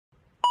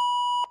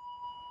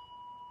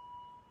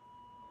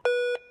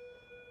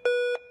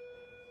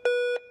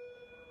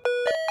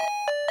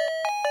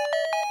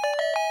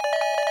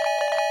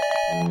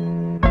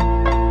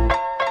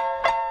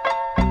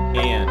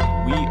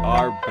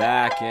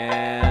Back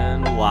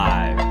and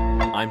live.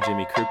 I'm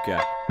Jimmy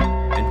Krupka,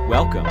 and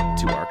welcome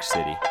to Arc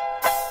City.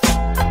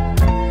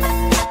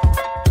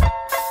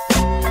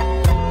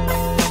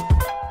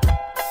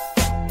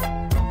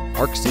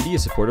 Arc City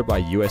is supported by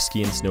US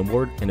Ski and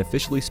Snowboard and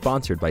officially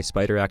sponsored by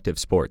Spyder Active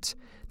Sports,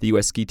 the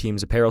US ski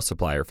team's apparel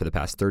supplier for the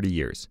past 30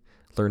 years.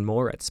 Learn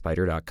more at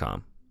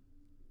spyder.com.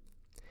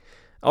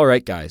 All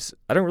right, guys,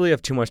 I don't really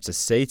have too much to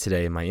say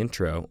today in my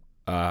intro.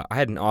 I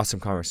had an awesome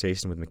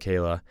conversation with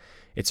Michaela.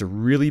 It's a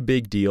really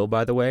big deal,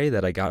 by the way,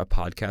 that I got a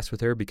podcast with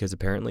her because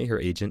apparently her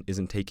agent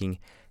isn't taking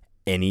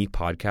any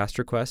podcast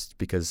requests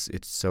because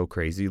it's so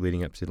crazy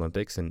leading up to the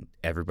Olympics and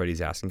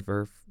everybody's asking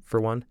for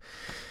one.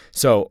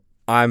 So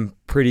I'm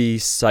pretty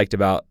psyched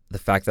about the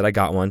fact that I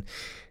got one.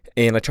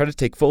 And I tried to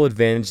take full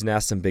advantage and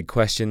ask some big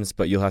questions,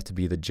 but you'll have to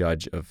be the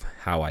judge of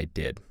how I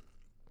did.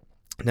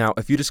 Now,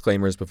 a few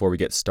disclaimers before we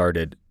get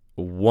started.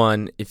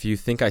 One, if you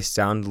think I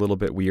sound a little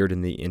bit weird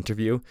in the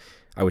interview,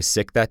 I was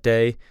sick that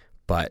day,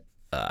 but,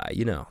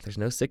 there's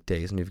no sick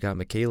days, and we've got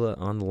Michaela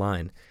on the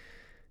line.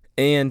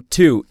 And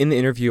two, in the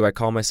interview, I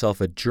call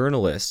myself a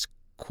journalist,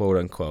 quote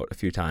unquote, a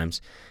few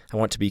times. I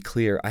want to be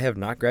clear, I have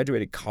not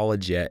graduated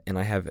college yet, and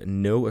I have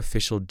no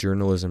official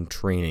journalism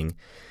training.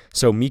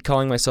 So me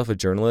calling myself a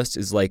journalist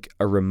is like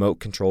a remote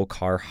control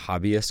car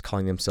hobbyist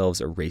calling themselves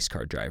a race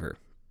car driver.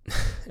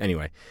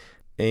 Anyway.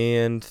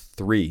 And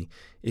three,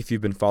 if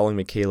you've been following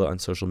Michaela on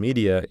social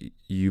media,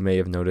 you may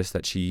have noticed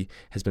that she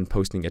has been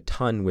posting a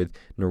ton with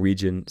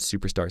Norwegian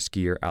superstar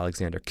skier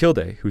Alexander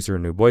Kilde, who's her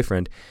new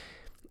boyfriend.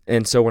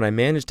 And so when I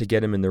managed to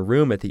get him in the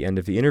room at the end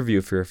of the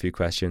interview for a few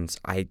questions,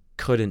 I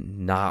couldn't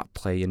not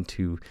play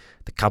into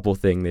the couple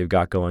thing they've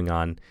got going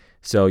on.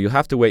 So you'll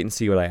have to wait and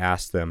see what I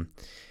asked them.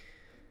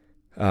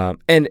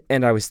 And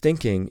I was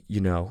thinking,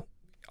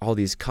 all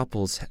these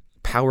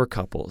power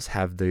couples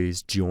have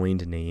these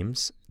joined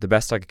names. The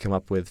best I could come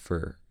up with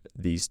for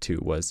these two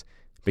was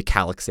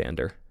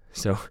McAlexander.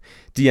 So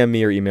DM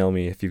me or email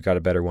me if you've got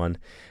a better one.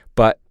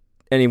 But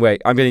anyway,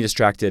 I'm getting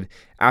distracted.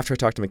 After I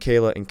talked to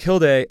Michaela and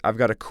Kilde, I've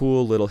got a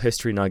cool little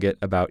history nugget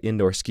about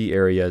indoor ski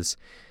areas.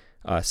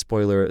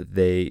 Spoiler,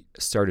 they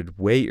started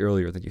way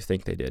earlier than you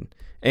think they did.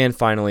 And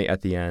finally,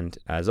 at the end,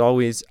 as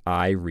always,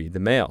 I read the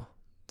mail.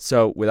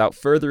 So without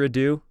further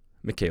ado,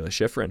 Michaela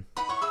Shiffrin.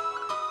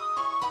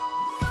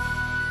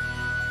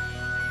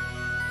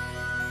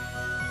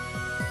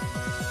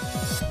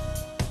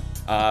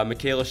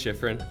 Michaela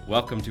Shiffrin,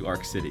 welcome to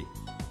Arc City.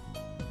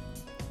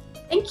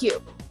 Thank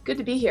you. Good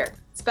to be here.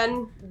 It's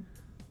been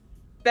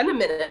a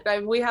minute.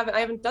 I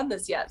haven't done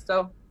this yet,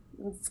 so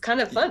it's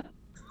kind of fun.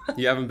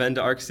 You haven't been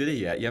to Arc City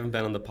yet. You haven't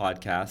been on the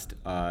podcast,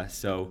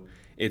 so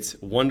it's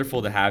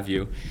wonderful to have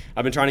you.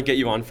 I've been trying to get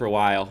you on for a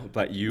while,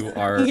 but you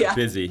are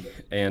busy,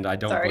 and I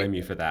don't blame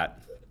you for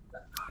that.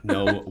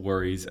 No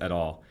worries at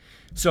all.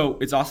 So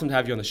it's awesome to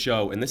have you on the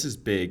show, and this is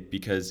big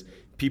because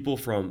people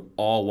from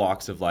all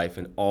walks of life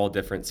and all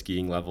different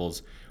skiing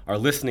levels are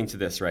listening to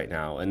this right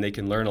now, and they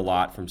can learn a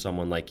lot from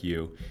someone like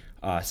you.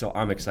 So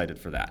I'm excited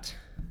for that.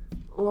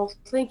 Well,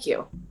 thank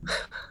you.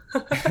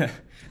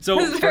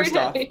 So first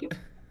off,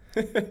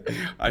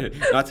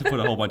 not to put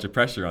a whole bunch of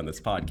pressure on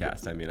this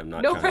podcast. I mean, I'm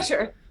not. No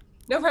pressure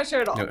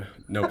at all.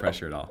 No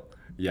pressure at all.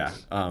 Yeah.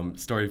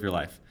 Story of your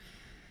life.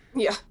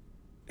 Yeah.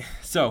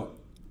 So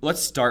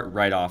let's start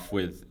right off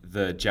with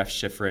the Jeff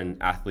Shiffrin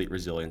Athlete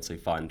Resiliency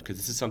Fund, because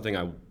this is something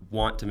I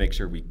want to make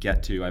sure we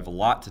get to. I have a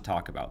lot to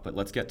talk about, but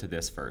let's get to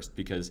this first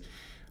because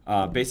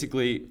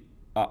basically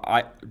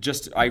I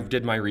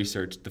did my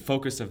research. The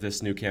focus of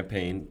this new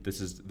campaign,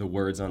 this is the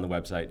words on the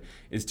website,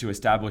 is to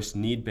establish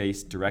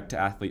need-based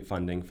direct-to-athlete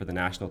funding for the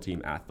national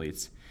team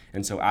athletes.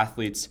 And so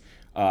athletes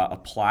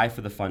apply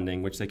for the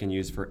funding, which they can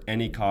use for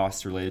any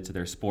costs related to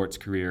their sports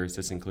careers.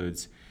 This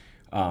includes,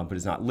 but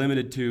is not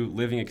limited to,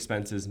 living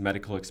expenses,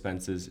 medical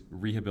expenses,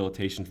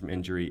 rehabilitation from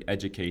injury,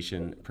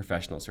 education,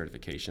 professional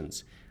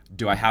certifications.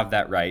 Do I have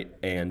that right?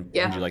 And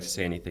would you like to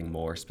say anything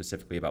more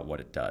specifically about what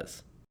it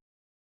does?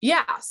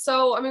 Yeah.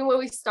 So, when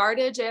we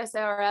started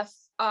JSARF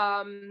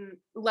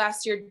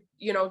last year,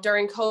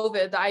 during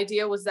COVID, the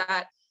idea was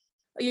that,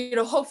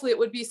 hopefully it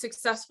would be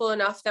successful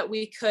enough that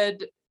we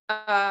could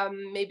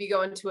maybe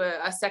go into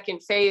a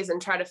second phase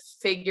and try to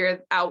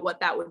figure out what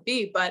that would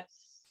be. But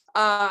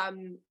at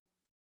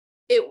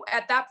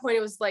that point,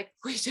 it was like,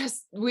 we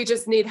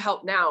just need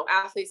help now.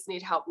 Athletes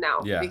need help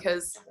now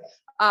because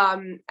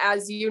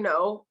as you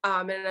know,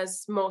 and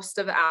as most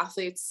of the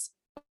athletes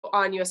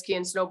on US Ski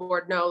and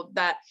Snowboard know,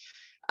 that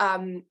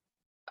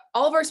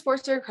all of our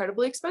sports are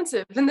incredibly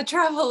expensive, and the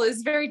travel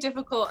is very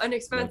difficult and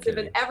expensive,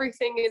 and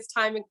everything is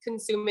time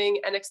consuming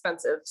and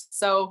expensive.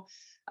 So,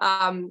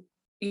 a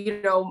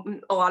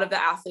lot of the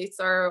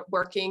athletes are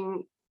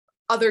working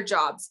other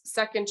jobs,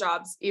 second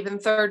jobs, even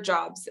third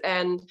jobs,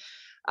 and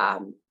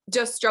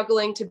just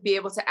struggling to be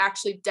able to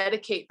actually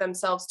dedicate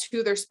themselves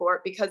to their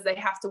sport because they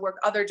have to work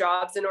other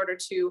jobs in order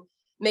to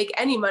make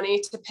any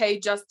money to pay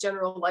just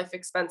general life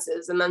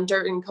expenses. And then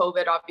during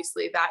COVID,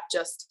 obviously that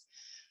just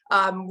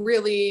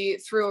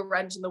really threw a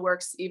wrench in the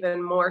works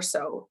even more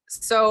so.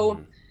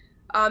 So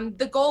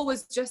the goal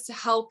was just to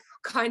help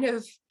kind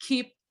of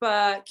keep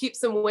keep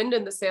some wind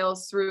in the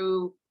sails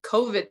through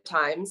COVID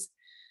times.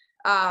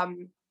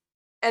 And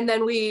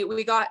then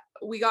we got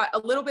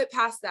a little bit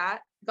past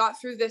that, got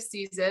through this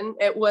season.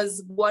 It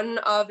was one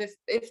of,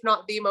 if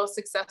not the most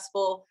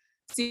successful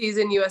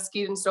season US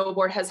Ski and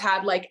Snowboard has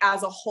had, like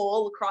as a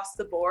whole across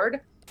the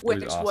board,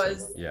 which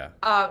was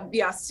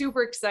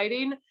super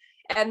exciting.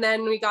 And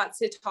then we got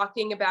to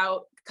talking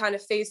about kind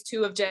of phase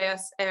 2 of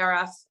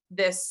JSARF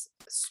this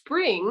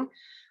spring,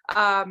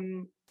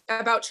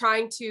 about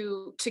trying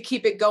to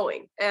keep it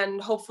going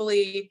and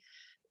hopefully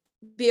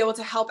be able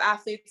to help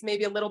athletes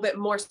maybe a little bit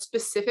more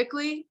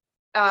specifically,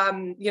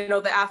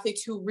 the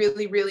athletes who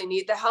really, really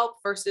need the help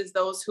versus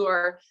those who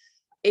are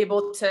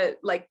able to,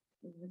 like,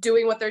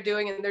 doing what they're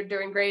doing and they're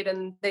doing great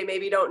and they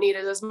maybe don't need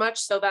it as much.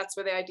 So that's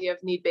where the idea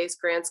of need-based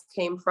grants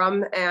came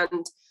from.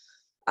 And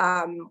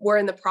we're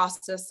in the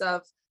process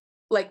of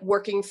like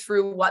working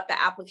through what the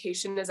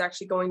application is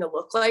actually going to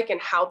look like and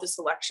how the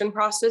selection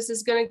process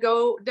is going to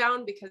go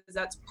down, because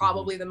that's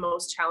probably the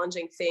most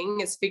challenging thing,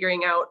 is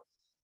figuring out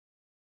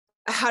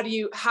how do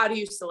you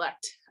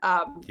select.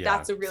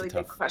 That's a really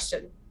big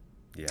question.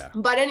 Yeah.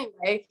 But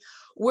anyway,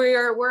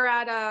 we're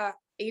at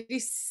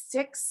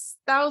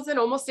 86,000,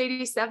 almost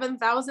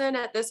 87,000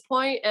 at this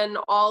point, and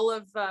all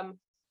of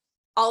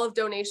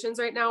donations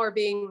right now are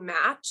being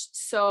matched.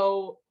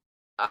 So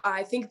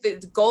I think the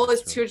goal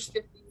is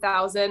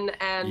 250,000,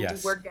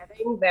 and we're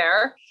getting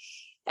there.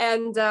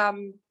 And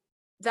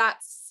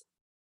that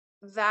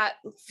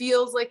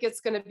feels like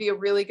it's going to be a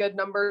really good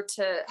number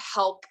to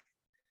help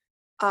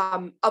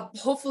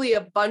hopefully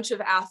a bunch of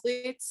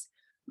athletes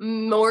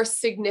more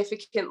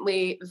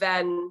significantly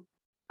than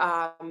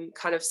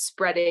kind of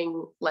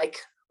spreading like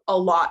a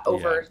lot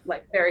over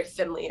like very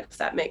thinly, if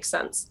that makes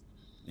sense.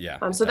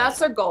 So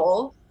that's our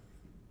goal.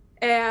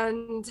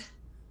 And so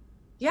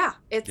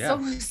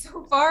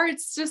far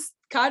it's just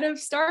kind of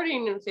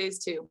starting in phase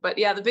 2. But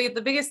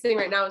the biggest thing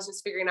right now is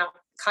just figuring out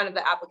kind of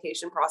the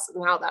application process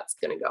and how that's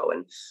going to go.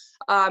 And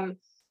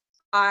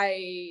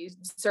I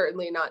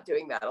certainly not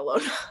doing that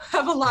alone. I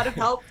have a lot of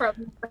help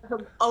from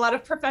a lot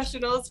of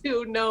professionals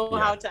who know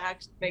how to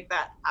actually make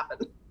that happen.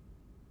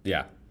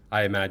 Yeah,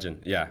 I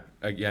imagine. Yeah.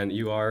 Again,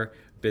 you are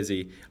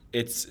busy.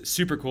 It's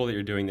super cool that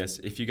you're doing this.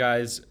 If you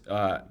guys,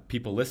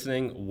 people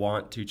listening,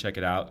 want to check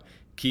it out,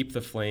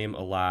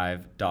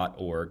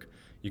 keeptheflamealive.org.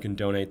 You can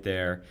donate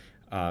there.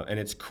 And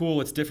it's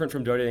cool. It's different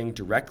from donating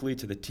directly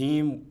to the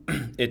team.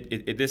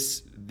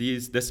 This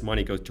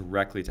money goes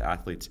directly to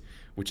athletes,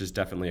 which is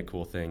definitely a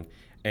cool thing.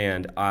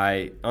 And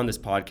on this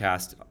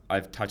podcast,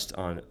 I've touched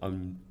on a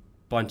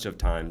bunch of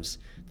times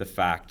the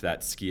fact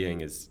that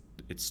skiing it's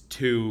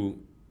too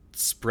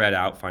spread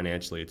out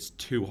financially. It's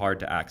too hard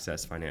to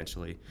access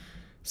financially.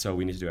 So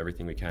we need to do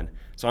everything we can.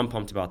 So I'm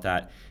pumped about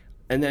that.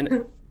 And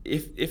then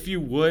if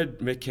you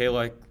would,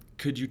 Michaela,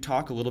 could you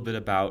talk a little bit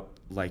about,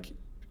 like,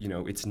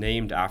 it's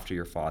named after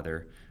your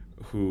father,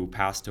 who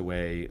passed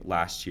away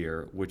last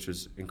year, which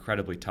was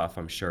incredibly tough,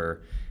 I'm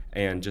sure,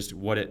 and just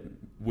what it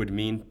would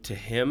mean to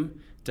him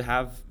to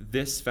have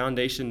this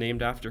foundation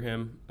named after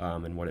him,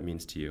 and what it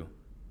means to you.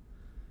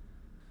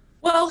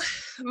 Well,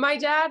 my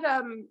dad,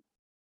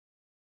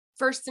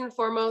 first and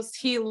foremost,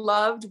 he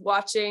loved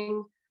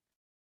watching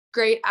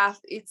great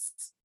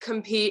athletes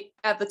compete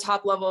at the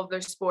top level of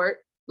their sport.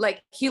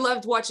 Like, he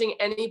loved watching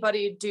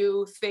anybody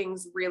do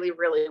things really,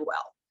 really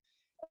well.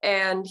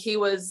 And he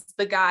was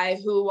the guy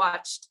who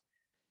watched,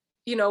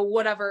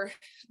 whatever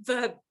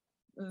the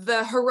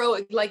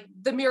heroic, like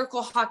the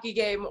miracle hockey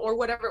game or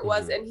whatever it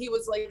was. And he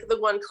was like the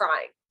one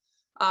crying.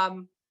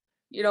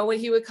 When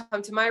he would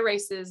come to my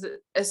races,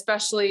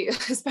 especially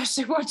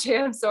World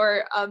Champs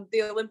or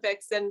the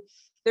Olympics, and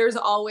there's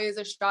always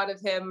a shot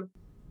of him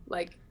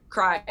like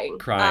crying.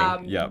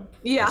 Yep.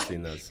 Yeah. I've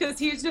seen those. Because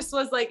he just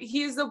was like,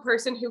 he's the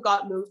person who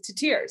got moved to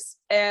tears.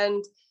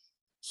 And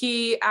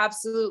he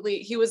has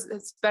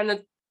been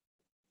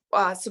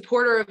a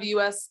supporter of the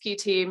US ski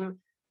team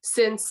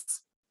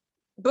since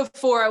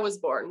before I was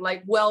born,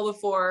 like well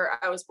before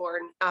I was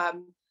born.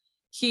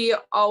 He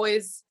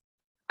always,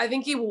 I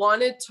think he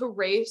wanted to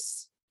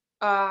race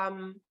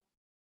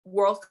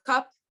World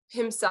Cup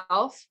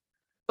himself,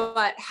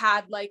 but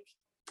had like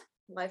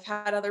life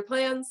had other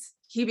plans.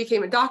 He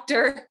became a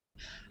doctor.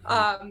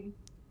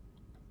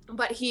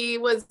 But he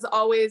was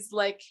always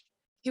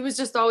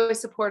just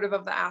always supportive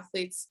of the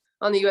athletes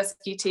on the US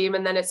ski team.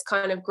 And then it's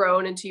kind of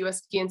grown into US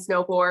ski and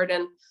snowboard.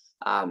 And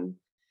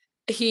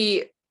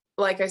he,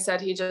 like I said,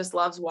 he just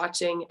loves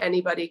watching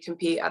anybody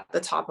compete at the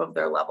top of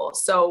their level.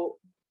 So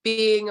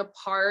being a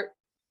part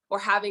or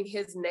having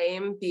his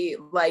name be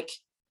like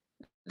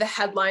the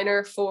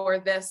headliner for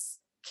this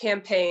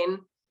campaign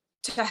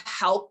to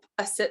help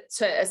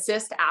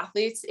assist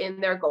athletes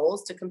in their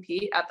goals to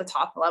compete at the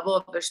top level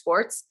of their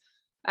sports,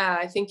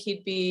 I think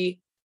he'd be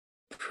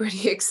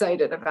pretty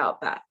excited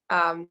about that.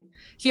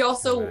 He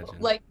also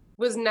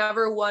was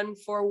never one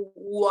for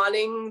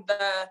wanting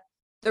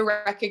the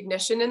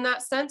recognition in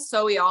that sense.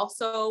 So he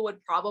also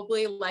would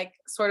probably like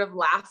sort of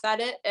laugh at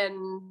it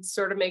and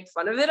sort of make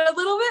fun of it a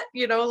little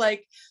bit,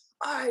 like,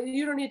 oh,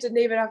 you don't need to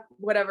name it after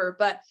whatever.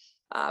 But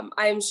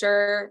I am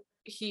sure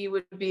he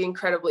would be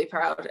incredibly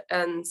proud.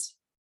 And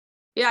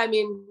yeah, I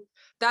mean,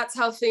 that's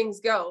how things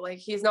go. Like,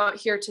 he's not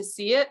here to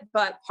see it,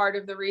 but part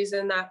of the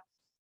reason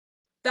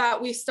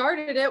that we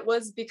started it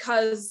was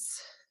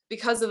because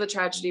of the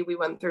tragedy we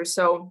went through.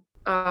 So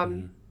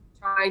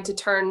trying to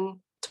turn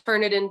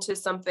it into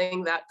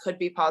something that could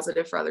be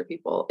positive for other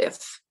people,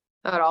 if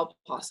at all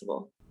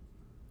possible.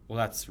 Well,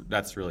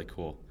 that's really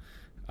cool.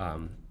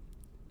 And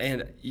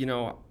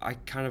I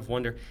kind of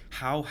wonder,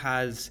 how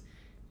has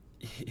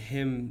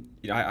him,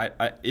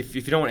 if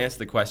you don't want to answer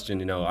the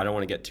question, I don't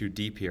want to get too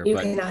deep here, You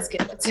but can ask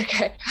it. That's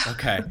okay.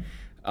 okay.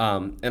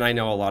 And I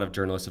know a lot of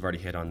journalists have already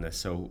hit on this,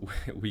 so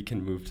we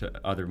can move to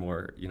other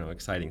more,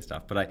 exciting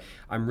stuff. But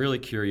I'm really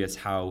curious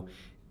how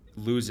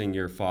losing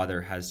your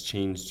father has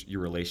changed your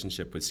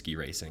relationship with ski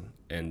racing,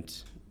 and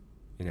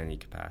in any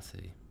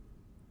capacity.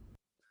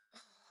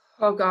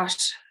 Oh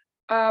gosh.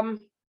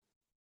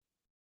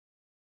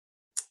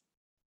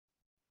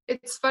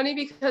 It's funny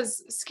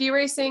because ski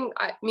racing,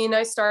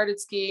 I started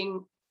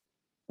skiing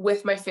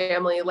with my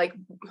family. Like,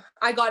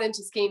 I got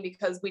into skiing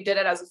because we did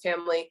it as a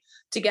family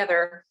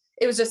together.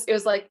 It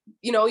was like,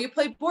 you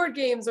play board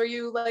games, or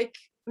you like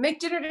make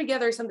dinner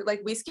together or something.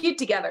 Like, we skied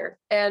together.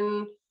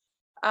 And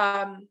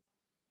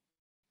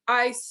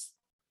I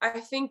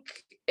think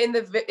in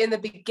the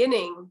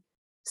beginning,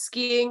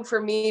 skiing for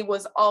me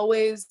was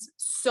always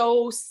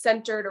so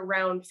centered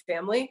around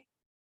family.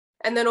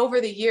 And then over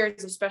the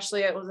years,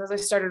 especially as I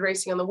started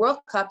racing on the World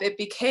Cup, it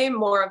became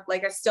more of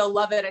like, I still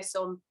love it. I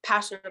still am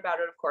passionate about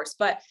it, of course,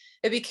 but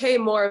it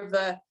became more of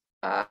the,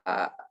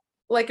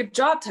 like a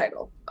job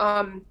title.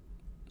 I'm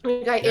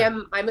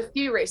a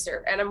ski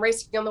racer, and I'm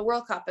racing on the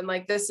World Cup. And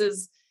like,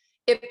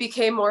 it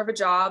became more of a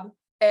job,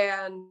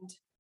 and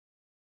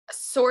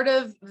sort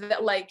of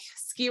like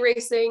ski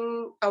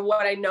racing,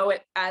 what I know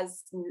it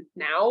as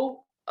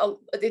now,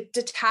 it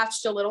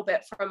detached a little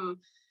bit from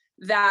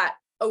that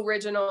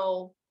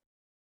original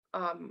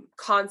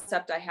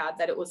concept I had,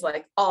 that it was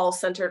like all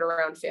centered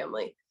around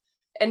family.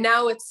 And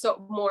now it's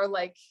so more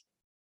like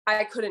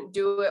I couldn't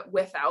do it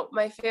without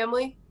my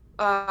family,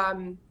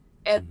 and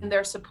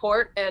their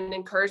support and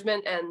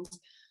encouragement, and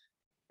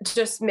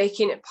just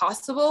making it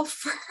possible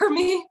for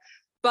me.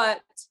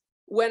 But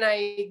when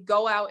I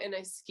go out and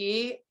I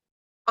ski,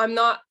 and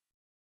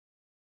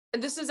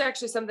this is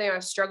actually something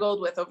I've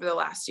struggled with over the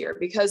last year,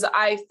 because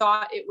I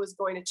thought it was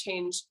going to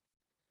change.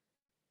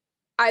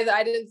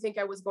 I didn't think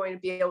I was going to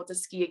be able to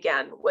ski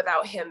again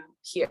without him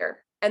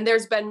here. And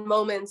there's been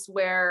moments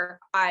where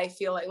I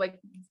feel like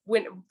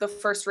when the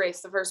first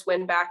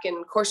win back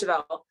in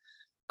Courchevel,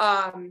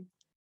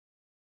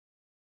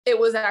 it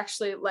was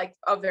actually like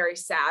a very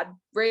sad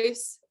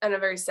race and a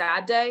very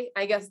sad day.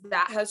 I guess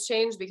that has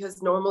changed,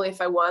 because normally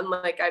if I won,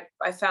 like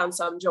I found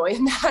some joy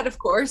in that, of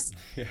course.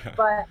 Yeah.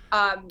 But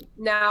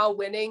now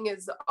winning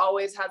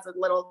always has a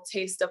little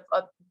taste of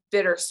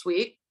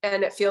bittersweet,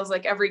 and it feels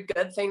like every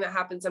good thing that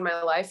happens in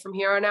my life from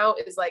here on out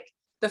is like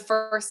the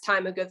first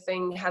time a good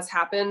thing has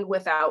happened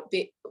without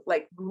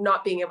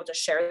not being able to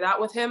share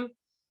that with him.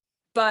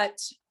 But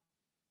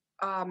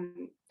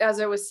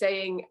as I was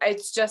saying,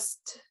 it's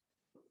just,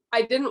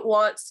 I didn't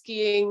want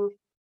skiing.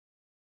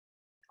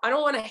 I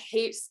don't want to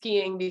hate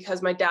skiing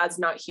because my dad's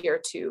not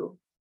here to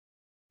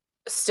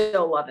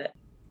still love it.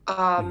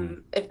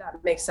 If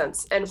that makes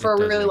sense. And for a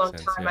really long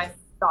time, yeah. I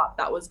thought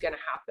that was going to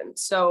happen.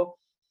 So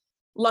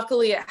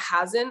luckily it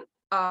hasn't,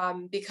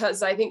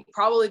 because I think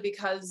probably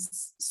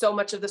because so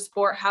much of the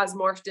sport has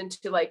morphed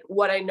into like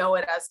what I know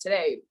it as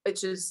today,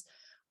 which is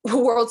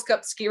World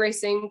Cup ski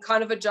racing,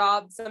 kind of a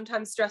job,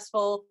 sometimes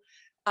stressful,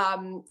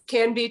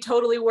 can be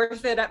totally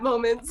worth it at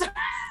moments.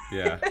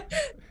 Yeah.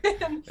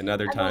 and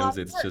other times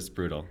it's just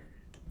brutal.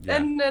 Yeah.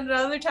 And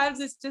other times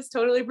it's just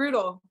totally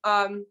brutal.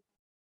 And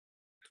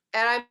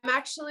I'm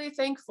actually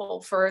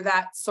thankful for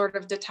that sort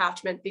of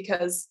detachment,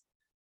 because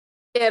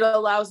it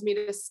allows me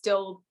to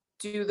still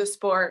do the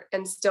sport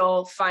and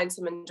still find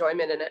some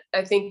enjoyment in it.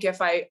 I think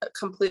if I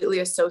completely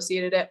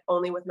associated it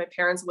only with my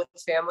parents, with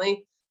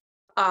family,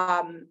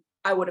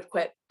 I would have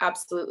quit.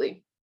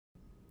 Absolutely.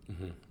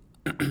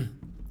 Mm-hmm.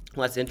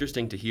 Well, that's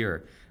interesting to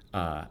hear,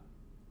 kind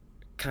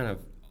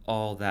of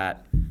all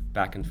that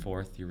back and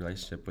forth, your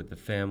relationship with the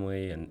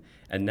family, and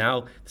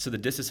now, so the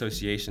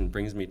disassociation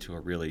brings me to a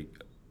really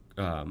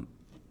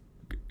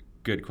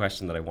good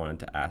question that I wanted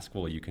to ask.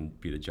 Well, you can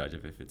be the judge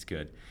of if it's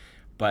good,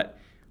 but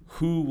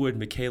who would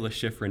Mikaela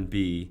Shiffrin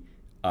be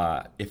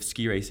if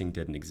ski racing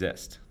didn't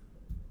exist?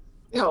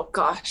 Oh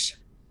gosh.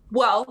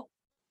 Well,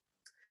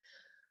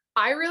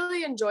 I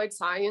really enjoyed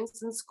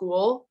science in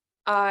school.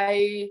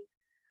 I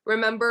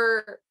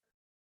remember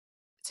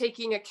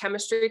taking a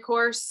chemistry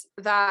course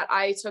that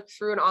I took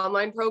through an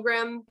online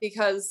program,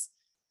 because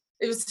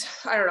it was,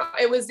 I don't know,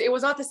 it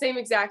was not the same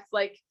exact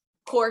like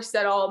course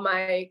that all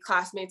my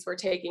classmates were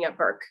taking at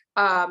Burke,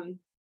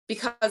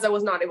 because I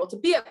was not able to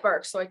be at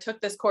Burke. So I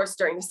took this course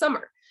during the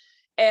summer,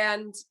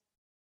 and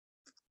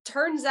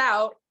turns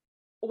out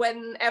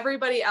when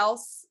everybody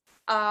else,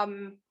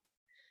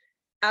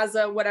 as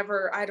a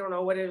whatever, I don't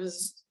know what it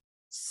was,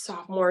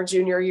 sophomore,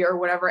 junior year, or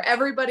whatever,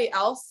 everybody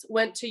else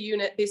went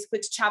to basically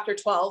to chapter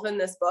 12 in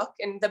this book.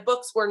 And the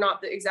books were not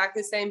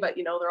exactly the same, but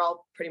they're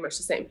all pretty much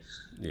the same.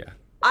 Yeah.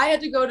 I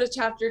had to go to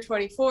chapter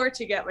 24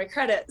 to get my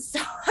credit. So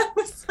I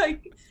was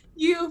like,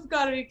 you've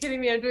got to be kidding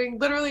me. I'm doing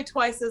literally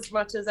twice as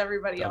much as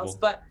everybody else,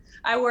 but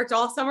I worked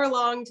all summer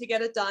long to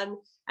get it done.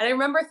 And I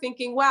remember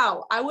thinking,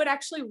 wow, I would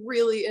actually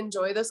really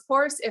enjoy this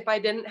course if I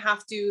didn't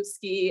have to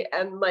ski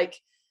and like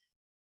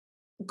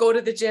go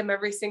to the gym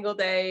every single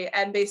day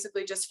and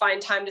basically just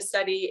find time to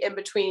study in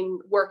between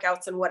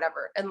workouts and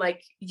whatever. And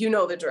like,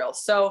 the drill.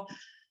 So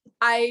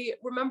I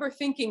remember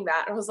thinking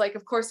that I was like,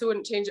 of course I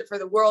wouldn't change it for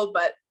the world,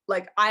 but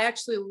like, I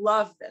actually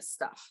love this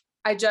stuff.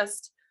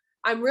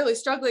 I'm really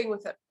struggling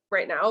with it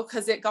right now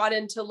because it got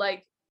into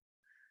like,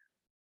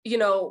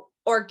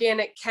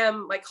 organic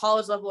chem, like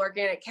college level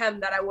organic chem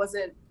that I was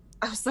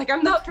like,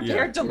 I'm not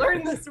prepared to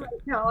learn this right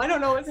now. I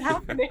don't know what's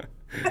happening.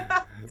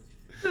 I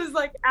was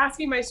like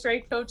asking my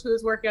strength coach who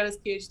was working on his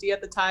PhD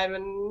at the time.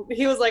 And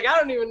he was like, I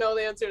don't even know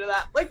the answer to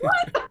that. Like,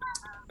 what?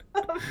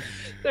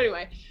 So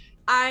anyway,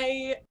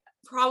 I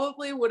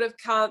probably would have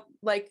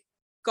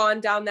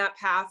gone down that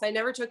path. I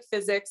never took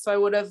physics. So I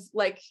would have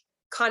like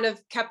kind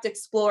of kept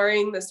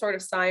exploring the sort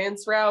of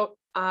science route.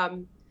 I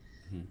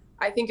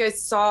think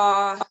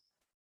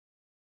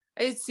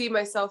I'd see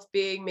myself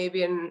being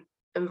maybe an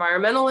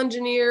environmental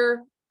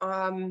engineer,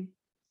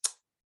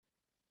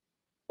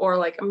 or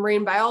like a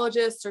marine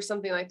biologist or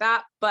something like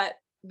that. But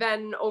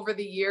then over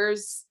the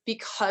years,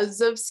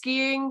 because of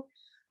skiing,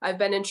 I've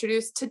been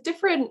introduced to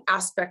different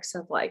aspects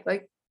of like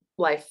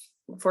life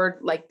for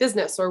like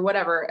business or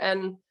whatever.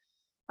 And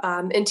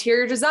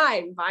interior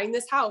design, buying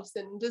this house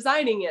and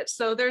designing it.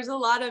 So there's a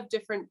lot of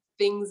different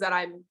things that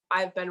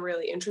I've been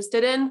really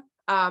interested in.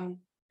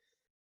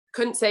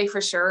 Couldn't say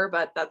for sure,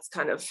 but that's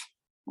kind of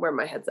where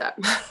my head's at.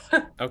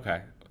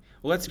 Okay.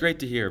 Well, that's great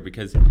to hear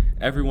because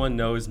everyone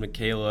knows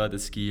Michaela, the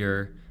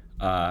skier,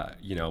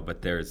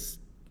 but there's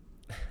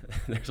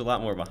a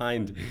lot more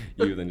behind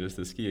you than just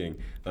the skiing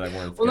that I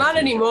wanted to. Well, not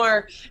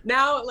anymore.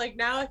 Now,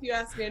 if you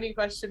ask me any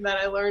question that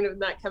I learned in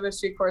that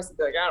chemistry course, I'd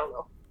be like, I don't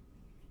know.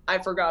 I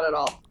forgot it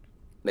all.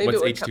 Maybe What's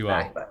it would H2O? come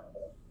back,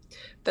 but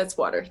that's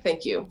water.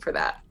 Thank you for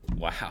that.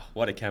 Wow,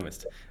 what a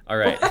chemist. All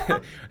right.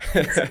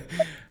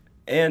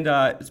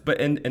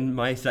 And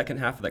my second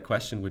half of that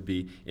question would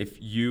be if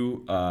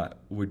you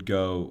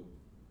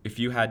if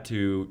you had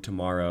to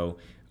tomorrow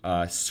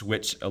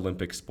switch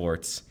Olympic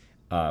sports,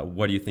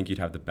 what do you think you'd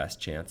have the best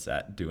chance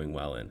at doing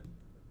well in?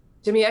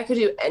 Jimmy, I could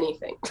do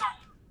anything.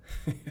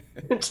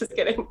 Just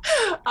kidding.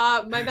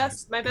 My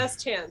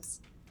best chance.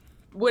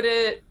 Would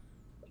it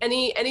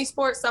any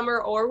sport,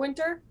 summer or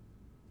winter?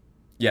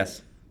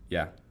 Yes.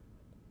 Yeah.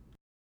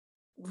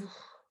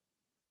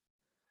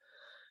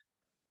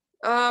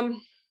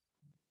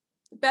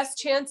 Best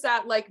chance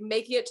at like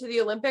making it to the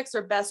Olympics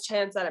or best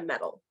chance at a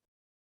medal?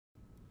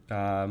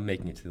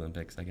 Making it to the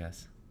Olympics, I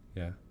guess.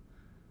 Yeah.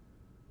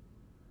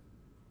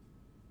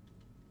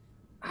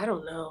 I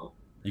don't know.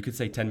 You could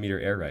say 10-meter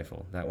air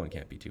rifle. That one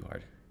can't be too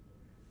hard.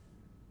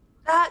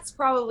 That's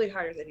probably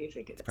harder than you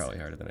think it is. It's probably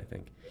harder than I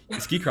think.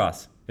 Ski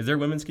cross. Is there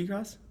women's ski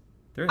cross?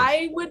 There is.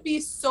 I would be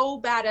so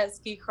bad at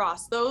ski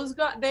cross. Those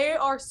guys, they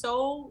are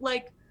so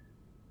like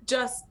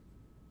just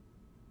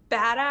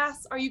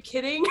badass. Are you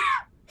kidding?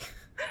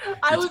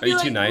 I would be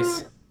like, too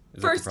nice?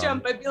 First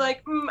jump, I'd be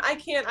like, I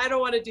can't, I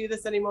don't want to do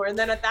this anymore. And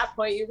then at that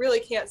point, you really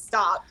can't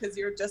stop because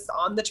you're just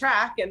on the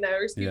track and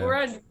there's people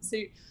around you. So,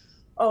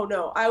 oh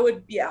no, I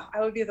would be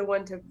the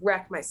one to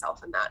wreck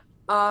myself in that.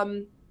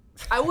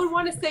 I would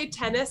want to say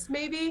tennis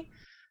maybe,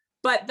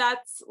 but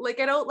that's like,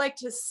 I don't like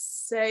to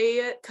say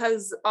it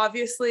because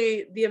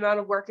obviously the amount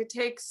of work it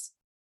takes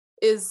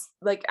is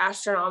like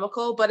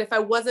astronomical. But if I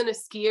wasn't a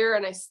skier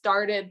and I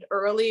started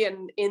early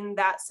and in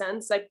that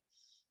sense,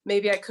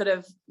 maybe I could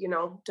have,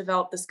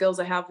 developed the skills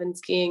I have in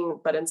skiing,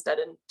 but instead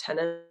in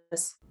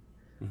tennis.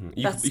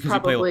 Mm-hmm. That's because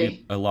probably you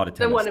play a lot of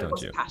tennis,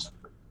 don't you?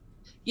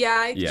 Yeah,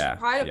 I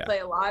try to play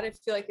a lot. I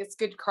feel like it's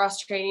good cross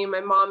training. My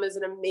mom is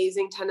an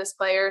amazing tennis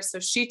player, so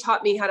she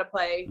taught me how to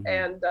play,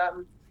 and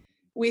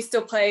we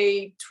still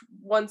play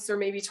once or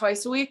maybe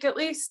twice a week at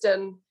least.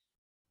 And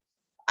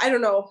I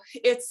don't know,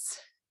 it's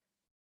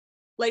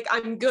like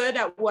I'm good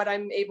at what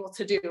I'm able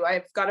to do.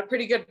 I've got a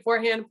pretty good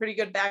forehand, pretty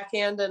good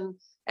backhand, and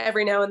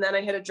every now and then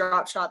I hit a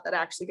drop shot that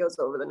actually goes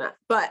over the net.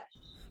 But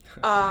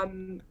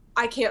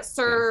I can't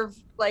serve.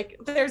 Like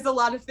there's a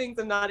lot of things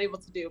I'm not able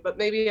to do. But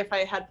maybe if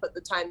I had put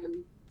the time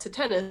into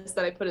tennis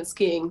that I put in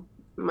skiing,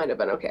 it might have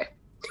been okay.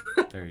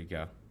 There you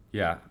go.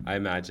 Yeah, I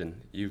imagine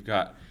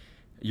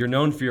you're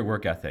known for your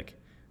work ethic.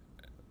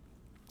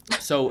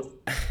 So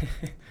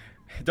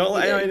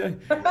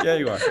yeah,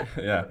 you are.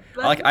 Yeah,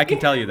 I can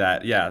tell you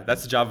that. Yeah,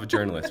 that's the job of a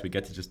journalist. We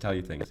get to just tell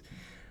you things.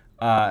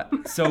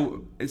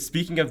 So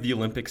speaking of the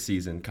Olympic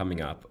season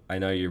coming up, I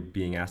know you're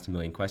being asked a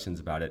million questions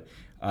about it,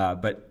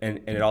 but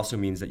it also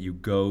means that you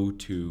go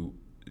to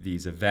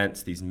these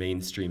events, these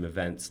mainstream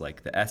events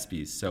like the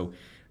ESPYs. So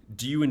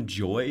do you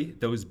enjoy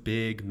those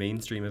big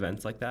mainstream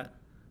events like that?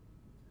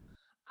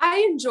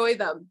 I enjoy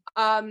them.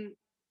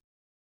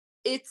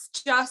 it's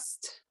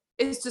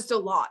just a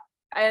lot.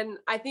 And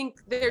I think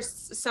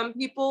there's some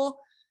people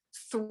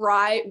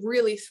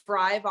really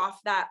thrive off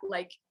that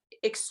like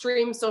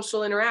extreme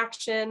social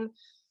interaction.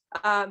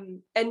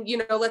 And,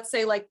 let's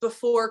say like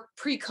before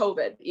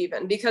pre-COVID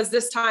even, because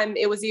this time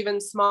it was even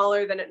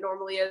smaller than it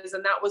normally is.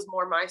 And that was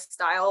more my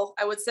style,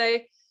 I would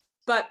say.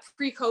 But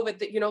pre-COVID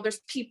that,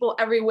 there's people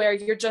everywhere.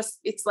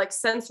 It's like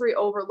sensory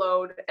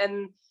overload.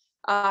 And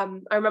I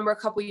remember a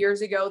couple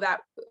years ago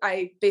that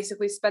I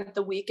basically spent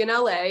the week in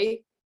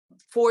LA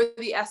for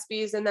the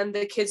ESPYs and then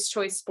the Kids'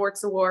 Choice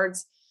Sports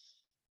Awards,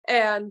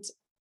 and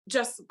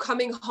just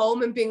coming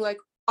home and being like,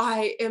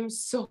 I am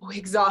so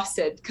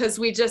exhausted, because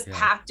we just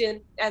packed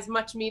in as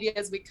much media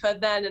as we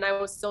could then. And I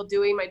was still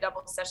doing my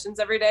double sessions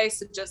every day.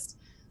 So just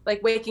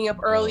like waking up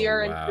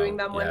earlier and doing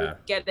them when you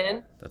get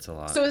in. That's a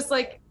lot. So it's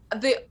like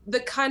the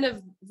kind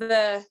of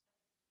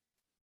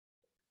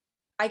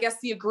I guess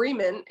the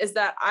agreement is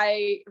that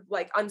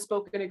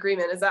unspoken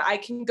agreement is that I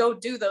can go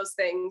do those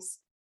things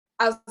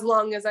as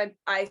long as I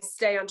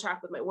stay on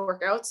track with my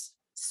workouts.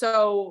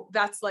 So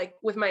that's like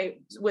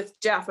with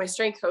Jeff, my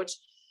strength coach,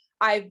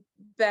 I've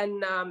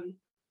been,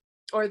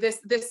 or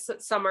this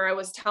summer, I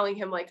was telling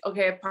him like,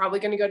 okay, I'm probably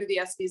going to go to the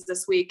ESPYs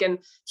this week. And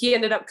he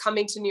ended up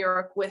coming to New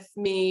York with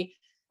me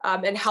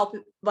and help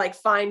like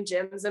find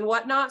gyms and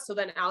whatnot. So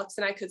then Alex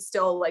and I could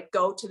still like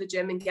go to the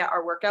gym and get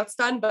our workouts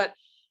done. But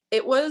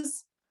it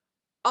was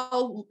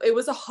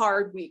a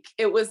hard week.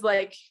 It was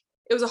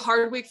a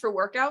hard week for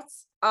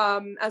workouts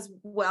as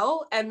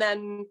well. And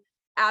then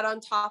add on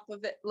top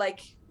of it,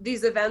 like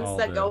these events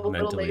that go a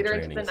little later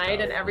into the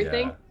night and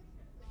everything. Yeah.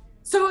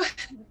 So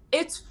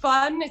it's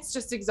fun. It's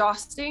just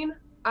exhausting.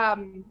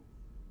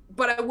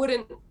 But I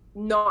wouldn't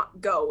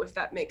not go, if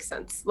that makes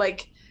sense.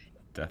 Like,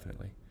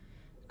 definitely.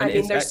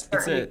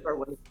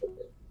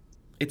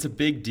 It's a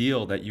big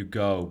deal that you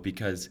go,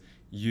 because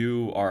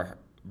you are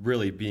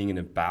really being an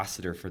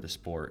ambassador for the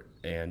sport,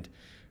 and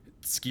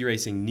ski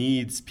racing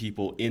needs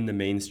people in the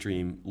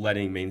mainstream,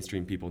 letting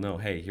mainstream people know,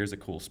 hey, here's a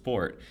cool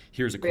sport.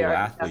 Here's a cool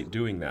athlete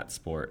doing that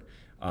sport,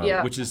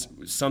 which is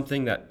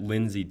something that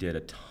Lindsay did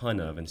a ton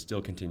of and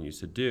still continues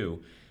to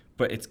do.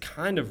 But it's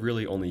kind of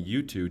really only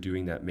you two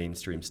doing that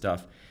mainstream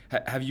stuff.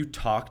 Have you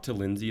talked to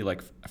Lindsay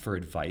like for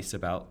advice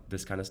about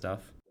this kind of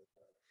stuff?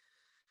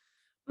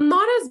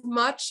 Not as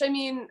much. I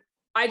mean,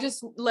 I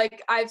just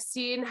like, I've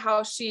seen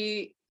how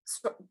she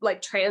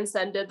like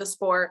transcended the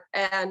sport,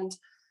 and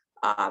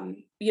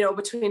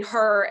between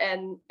her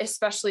and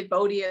especially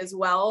Bodhi as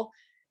well,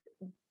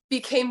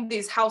 became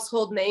these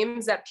household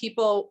names that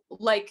people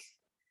like.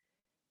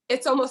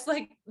 It's almost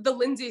like the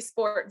Lindsay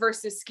sport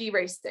versus ski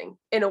racing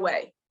in a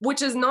way,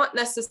 which is not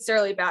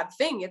necessarily a bad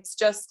thing. It's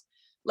just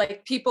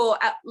like people,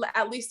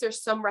 at least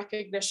there's some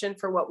recognition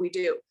for what we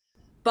do.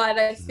 But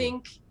I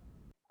think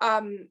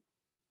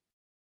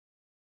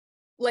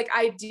like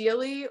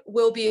ideally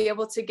we'll be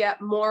able to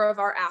get more of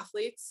our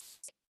athletes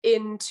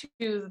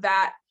into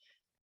that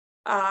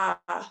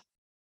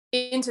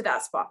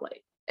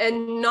spotlight,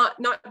 and not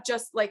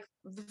just like,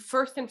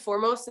 first and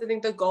foremost, I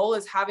think the goal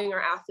is having our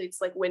athletes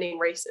like winning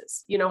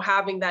races,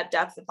 having that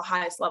depth at the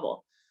highest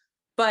level.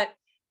 But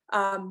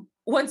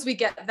once we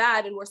get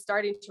that, and we're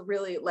starting to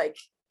really like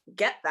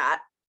get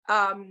that,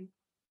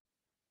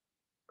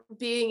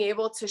 being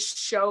able to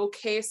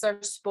showcase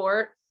our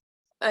sport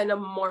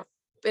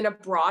in a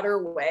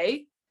broader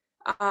way,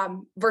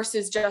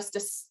 versus just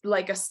a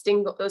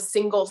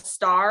single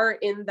star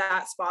in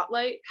that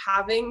spotlight,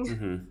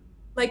 having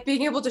like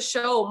being able to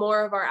show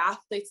more of our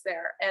athletes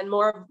there, and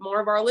more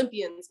of our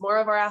Olympians, more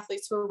of our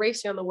athletes who are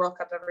racing on the World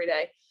Cup every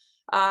day.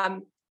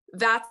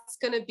 That's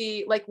going to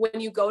be like,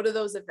 when you go to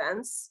those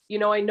events,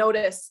 I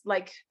notice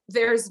like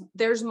there's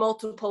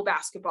multiple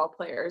basketball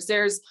players,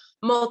 there's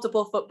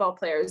multiple football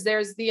players,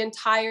 there's the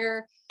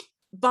entire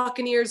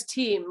Buccaneers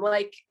team,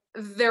 like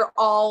they're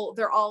all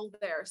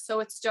there. So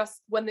it's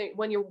just when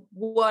you're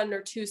one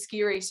or two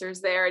ski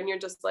racers there, and you're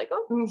just like,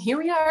 oh, here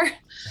we are.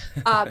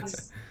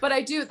 But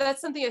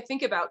that's something I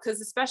think about, because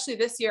especially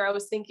this year, I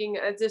was thinking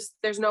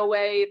there's no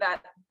way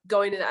that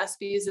going to the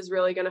ESPYs is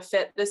really going to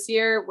fit this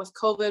year with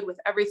COVID, with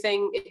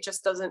everything. It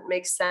just doesn't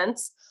make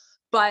sense.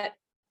 But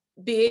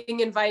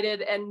being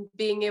invited and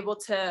being able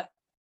to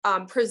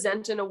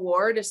present an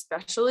award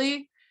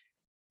especially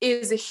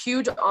is a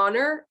huge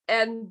honor.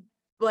 And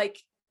like,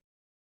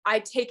 I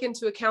take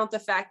into account the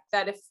fact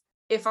that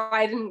if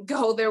I didn't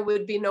go, there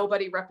would be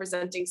nobody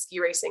representing ski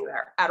racing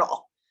there at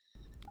all.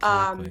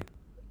 Exactly.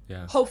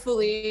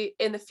 Hopefully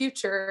in the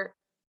future,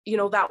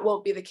 that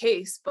won't be the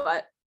case,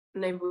 but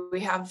maybe we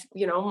have,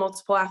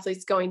 multiple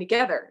athletes going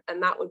together,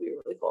 and that would be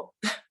really cool.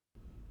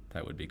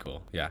 That would be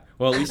cool. Yeah.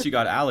 Well, at least you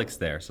got Alex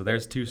there. So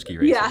there's two ski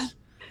racers. Yeah.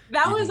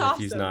 That Even was if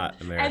awesome. He's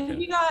not American.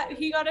 And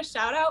he got a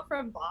shout out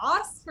from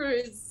Boss for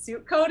his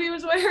suit coat he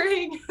was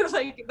wearing.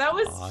 Like, that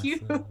was awesome.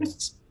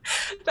 Huge.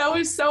 That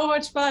was so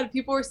much fun.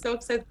 People were so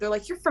excited. They're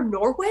like, "You're from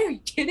Norway? Are you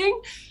kidding?"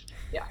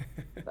 Yeah,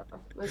 that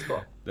was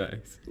cool.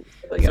 Nice.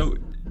 Really so,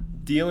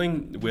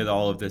 dealing with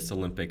all of this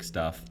Olympic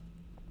stuff,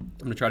 I'm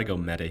gonna try to go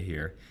meta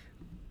here.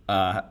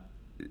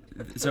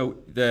 So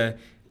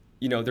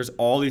there's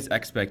all these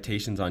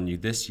expectations on you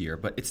this year,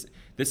 but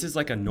this is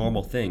like a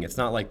normal thing. It's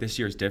not like this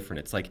year's different.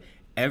 It's like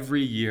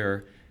every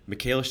year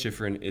Mikaela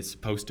Shiffrin is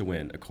supposed to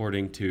win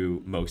according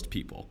to most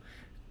people.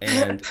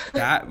 And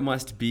that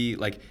must be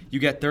like, you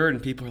get third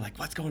and people are like,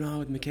 what's going on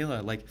with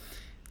Mikaela? Like,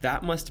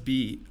 that must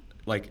be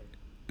like,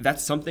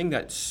 that's something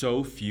that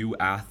so few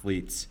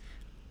athletes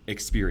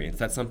experience.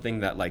 That's something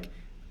that like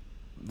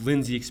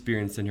Lindsay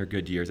experienced in her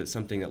good years. It's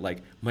something that like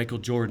Michael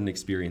Jordan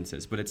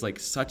experiences, but it's like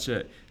such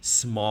a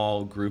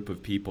small group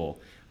of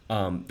people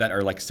that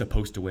are like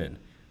supposed to win.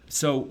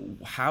 So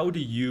how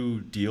do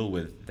you deal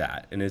with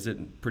that? And is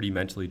it pretty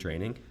mentally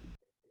draining?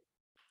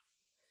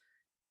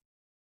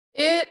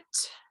 It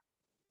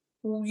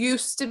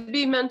used to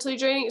be mentally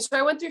draining. So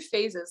I went through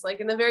phases. Like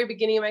in the very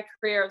beginning of my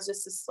career, I was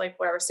just this like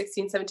whatever,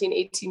 16, 17,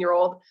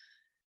 18-year-old.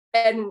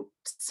 And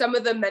some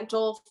of the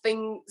mental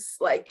things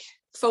like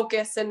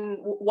focus and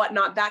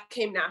whatnot, that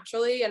came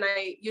naturally. And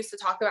I used to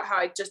talk about how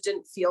I just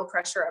didn't feel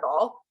pressure at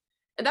all.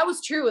 And that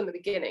was true in the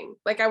beginning.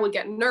 Like I would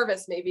get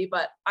nervous maybe,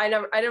 but I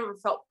never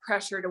felt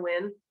pressure to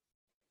win.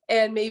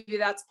 And maybe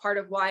that's part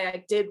of why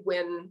I did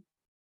win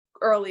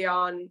early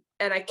on.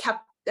 And I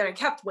kept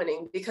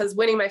winning, because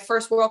winning my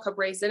first World Cup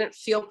race, I didn't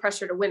feel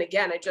pressure to win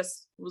again. I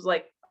just was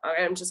like,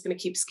 I'm just going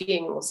to keep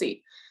skiing and we'll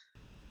see.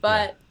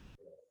 But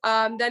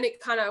then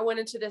it kind of went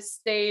into this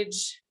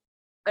stage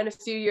in a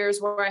few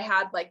years where I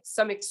had like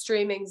some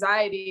extreme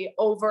anxiety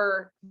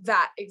over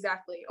that,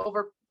 exactly,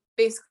 over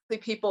basically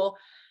people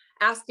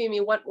asking me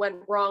what went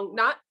wrong.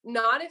 Not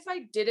if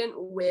I didn't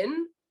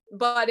win,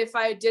 but if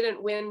I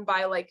didn't win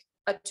by like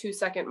a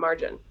 2-second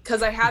margin,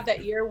 because I had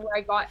that year where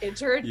I got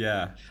injured.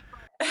 Yeah.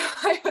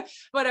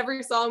 But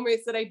every slalom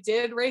race that I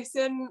did race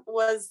in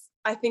was,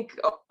 I think,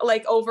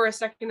 like over a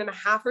second and a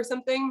half or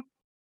something.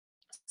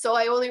 So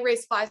I only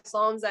raced 5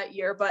 slaloms that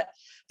year, but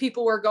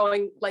people were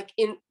going like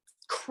in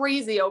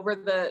crazy over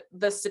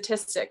the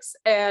statistics.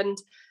 And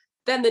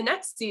then the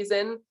next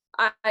season,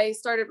 I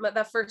started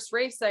that first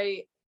race.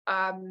 In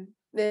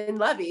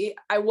Levy,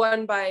 I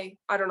won by,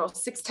 I don't know,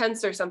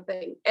 0.6 or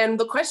something. And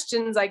the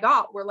questions I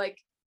got were like,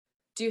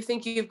 do you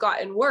think you've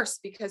gotten worse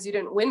because you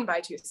didn't win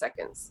by 2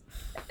 seconds?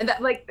 And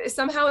that like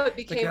somehow it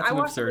became, like, that's an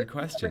absurd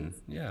question.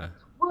 Yeah.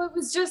 Well, it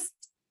was just,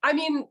 I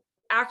mean,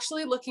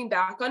 actually looking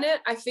back on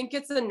it, I think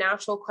it's a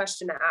natural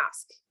question to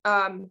ask.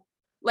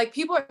 Like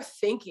people are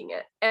thinking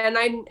it.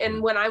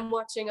 And when I'm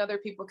watching other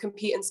people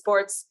compete in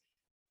sports,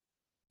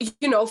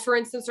 for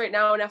instance, right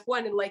now in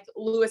F1, and like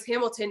Lewis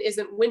Hamilton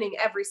isn't winning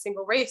every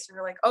single race. And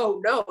you're like,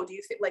 oh no, do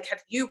you think, like,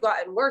 have you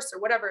gotten worse or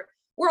whatever?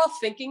 We're all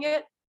thinking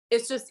it.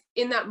 It's just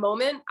in that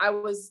moment, I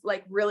was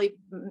like really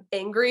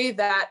angry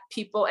that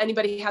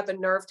anybody had the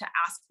nerve to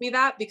ask me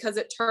that, because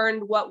it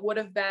turned what would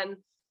have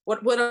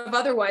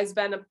otherwise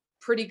been a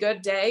pretty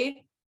good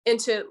day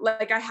into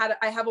like, I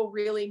have a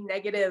really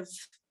negative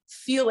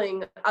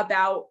feeling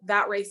about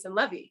that race in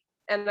Levy.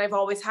 And I've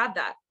always had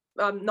that,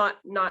 not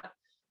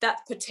that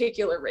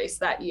particular race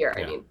that year.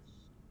 Yeah. I mean,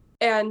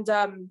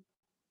 and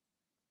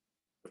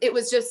it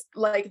was just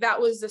like, that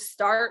was the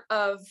start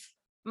of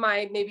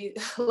my maybe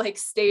like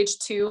stage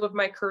 2 of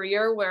my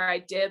career, where I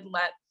did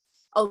let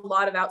a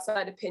lot of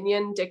outside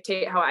opinion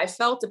dictate how I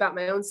felt about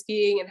my own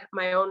skiing and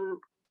my own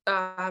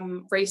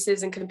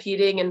races and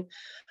competing. And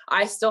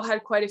I still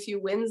had quite a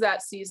few wins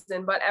that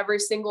season, but every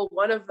single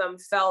one of them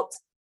felt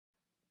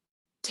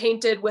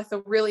tainted with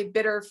a really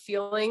bitter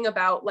feeling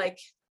about like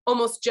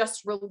almost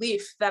just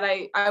relief that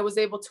I was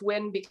able to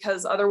win,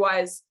 because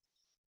otherwise,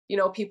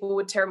 people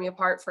would tear me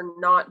apart for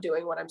not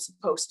doing what I'm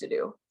supposed to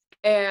do.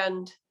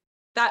 And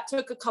that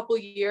took a couple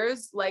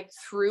years, like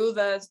through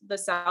the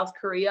South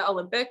Korea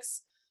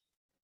Olympics,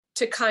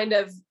 to kind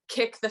of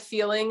kick the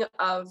feeling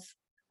of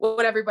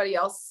what everybody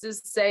else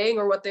is saying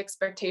or what the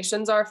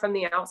expectations are from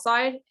the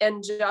outside,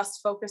 and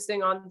just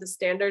focusing on the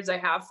standards I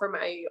have for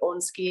my own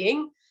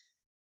skiing.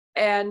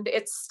 And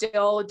it's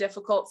still a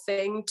difficult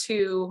thing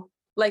to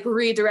like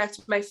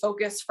redirect my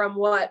focus from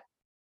what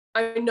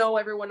I know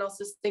everyone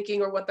else is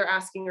thinking or what they're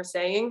asking or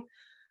saying.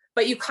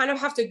 But you kind of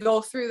have to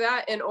go through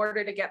that in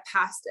order to get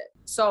past it.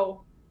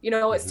 So,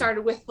 it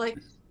started with like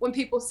when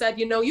people said,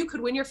 you could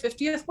win your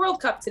 50th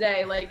World Cup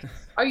today. Like,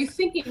 are you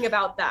thinking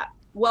about that?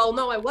 Well,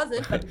 no, I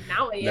wasn't, but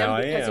now I am.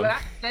 Now because I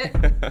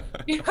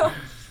am.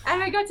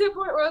 And I got to a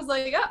point where I was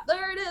like, oh,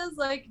 there it is.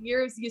 Like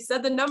you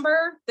said the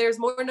number, there's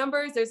more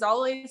numbers, there's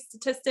always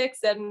statistics.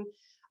 And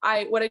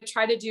what I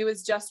try to do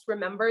is just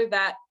remember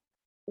that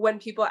when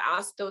people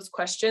ask those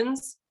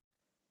questions,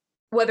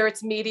 whether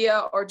it's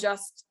media or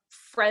just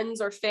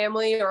friends or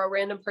family or a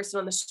random person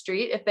on the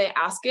street, if they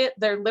ask it,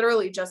 they're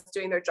literally just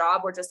doing their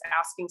job or just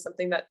asking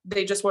something that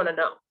they just want to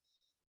know.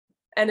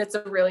 And it's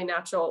a really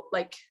natural,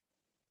 like,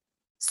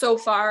 so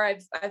far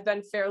I've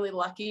been fairly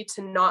lucky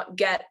to not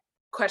get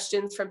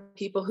questions from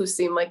people who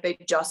seem like they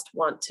just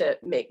want to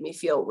make me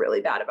feel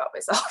really bad about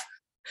myself.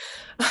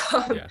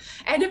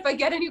 And if I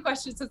get any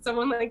questions with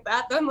someone like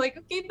that, then I'm like,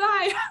 okay,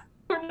 bye.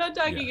 We're not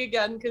talking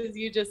again, because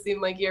you just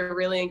seem like you're a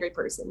really angry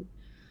person.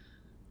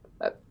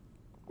 But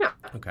yeah.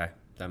 Okay,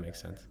 that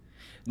makes sense.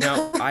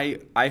 Now,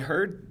 I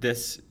heard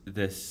this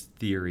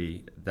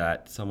theory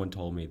that someone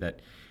told me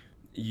that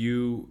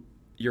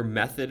your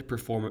method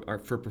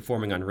for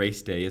performing on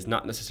race day is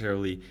not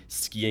necessarily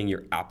skiing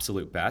your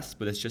absolute best,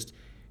 but it's just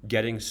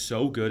getting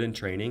so good in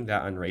training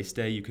that on race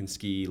day you can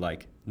ski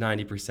like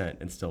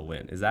 90% and still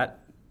win. Is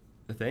that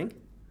the thing?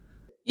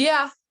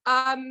 Yeah.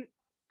 I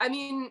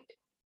mean,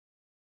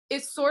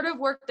 it sort of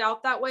worked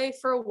out that way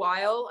for a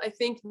while. I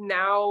think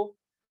now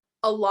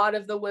a lot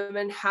of the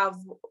women have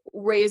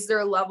raised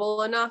their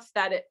level enough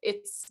that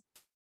it's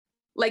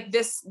like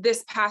this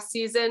past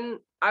season,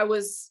 a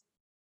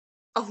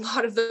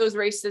lot of those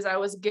races I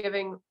was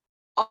giving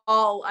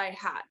all I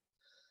had.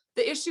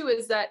 The issue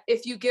is that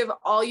if you give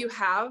all you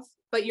have,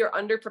 but you're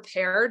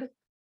underprepared,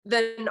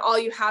 then all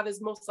you have is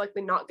most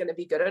likely not going to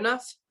be good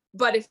enough.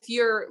 But if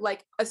you're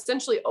like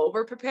essentially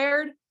over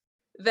prepared,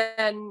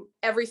 then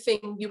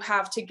everything you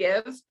have to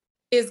give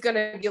is going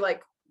to be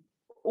like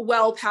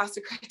well past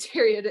the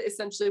criteria to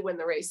essentially win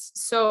the race.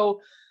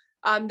 So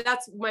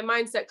that's my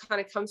mindset kind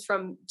of comes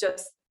from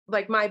just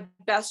like my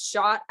best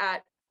shot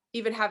at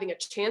even having a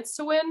chance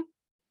to win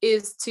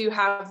is to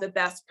have the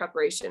best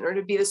preparation or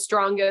to be the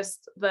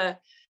strongest,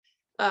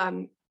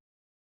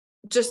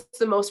 just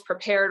the most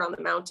prepared on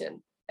the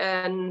mountain.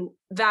 And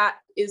that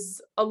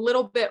is a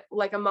little bit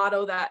like a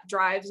motto that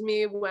drives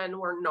me when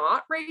we're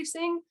not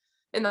racing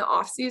in the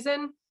off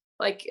season,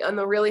 like on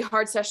the really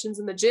hard sessions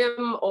in the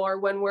gym, or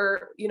when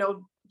we're,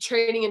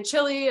 training in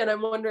Chile and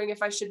I'm wondering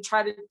if I should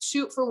try to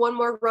shoot for one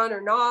more run or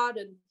not.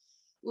 And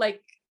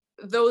like,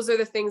 those are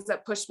the things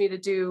that push me to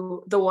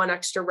do the one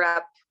extra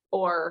rep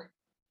or,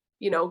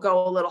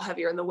 go a little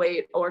heavier in the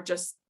weight or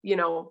just,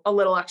 a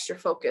little extra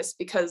focus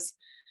because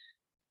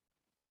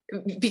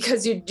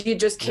you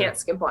just can't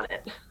skimp on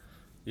it.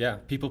 Yeah,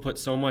 people put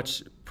so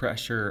much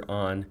pressure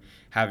on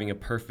having a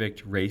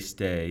perfect race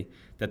day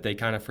that they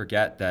kind of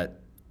forget that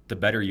the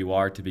better you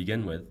are to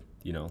begin with,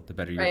 the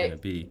better you're going to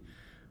be.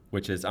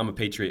 Which is, I'm a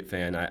Patriot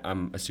fan.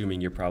 I'm assuming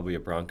you're probably a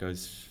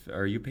Broncos.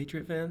 Are you a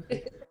Patriot fan?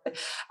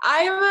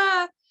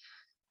 I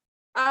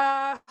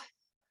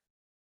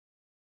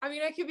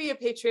could be a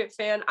Patriot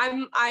fan.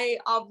 I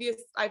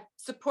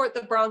support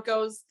the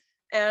Broncos,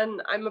 and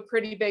I'm a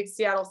pretty big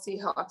Seattle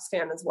Seahawks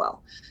fan as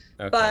well.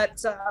 Okay.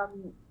 But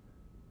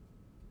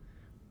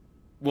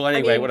well,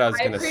 anyway, what I was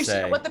going to say. I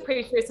appreciate what the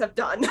Patriots have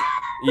done.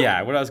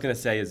 Yeah, what I was going to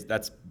say is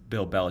that's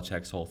Bill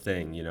Belichick's whole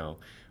thing,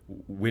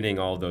 winning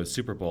all those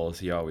Super Bowls.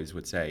 He always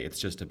would say it's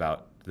just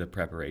about the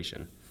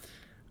preparation,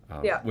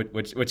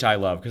 which I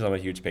love because I'm a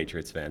huge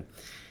Patriots fan.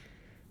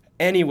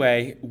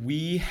 Anyway,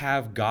 we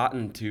have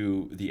gotten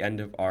to the end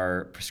of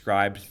our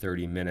prescribed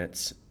 30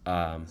 minutes.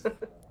 I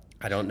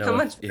don't know. How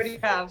much more do you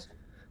have?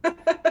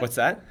 What's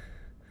that?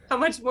 How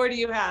much more do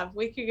you have?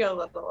 We could go a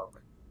little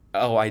over.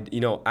 Oh,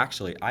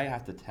 actually, I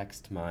have to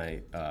text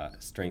my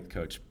strength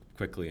coach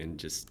quickly and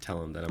just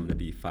tell him that I'm going to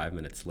be 5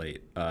 minutes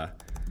late.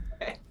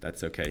 Okay.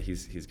 That's okay.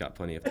 He's got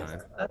plenty of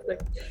time.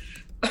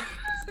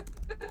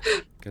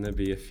 Gonna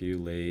be a few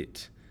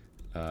late.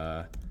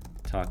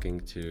 Talking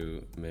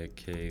to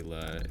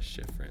Michaela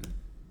Schifrin.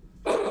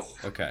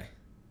 Okay,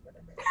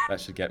 that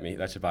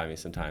should buy me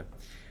some time.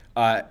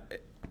 I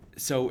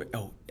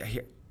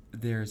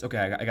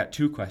got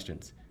two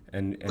questions,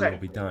 and we'll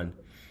be done.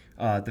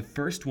 The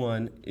first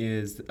one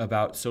is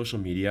about social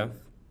media,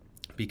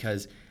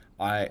 because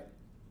I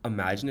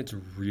imagine it's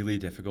really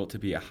difficult to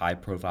be a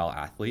high-profile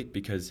athlete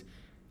because,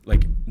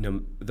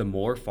 the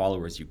more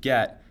followers you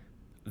get,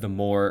 the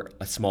more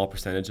a small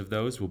percentage of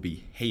those will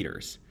be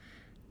haters.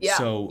 Yeah.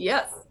 So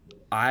yes.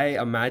 I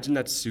imagine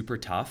that's super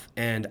tough,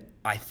 and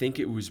I think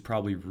it was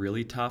probably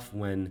really tough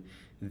when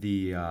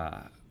we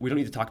don't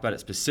need to talk about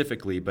it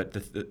specifically, but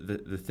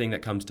the thing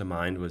that comes to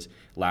mind was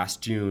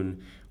last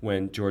June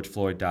when George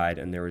Floyd died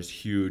and there was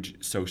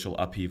huge social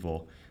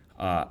upheaval.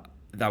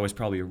 That was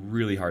probably a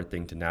really hard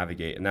thing to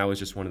navigate, and that was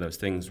just one of those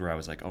things where I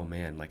was like, oh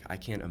man, I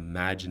can't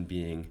imagine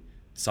being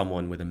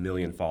someone with 1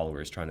 million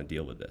followers trying to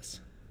deal with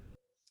this.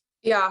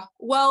 Yeah,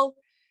 well,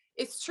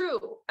 it's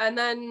true. And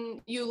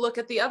then you look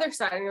at the other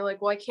side and you're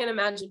like, well, I can't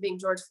imagine being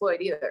George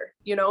Floyd either,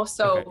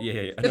 so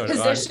okay. Yeah.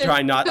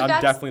 I'm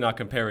definitely not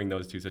comparing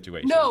those two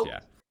situations. No, yeah.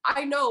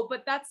 I know,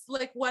 but that's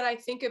like what I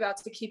think about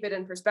to keep it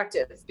in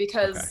perspective,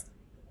 because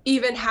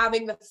even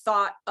having the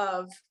thought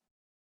of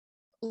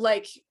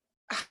like,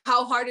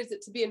 how hard is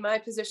it to be in my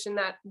position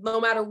that no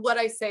matter what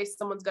I say,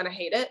 someone's going to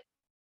hate it.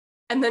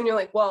 And then you're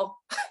like, well,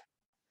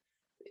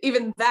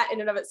 even that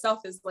in and of itself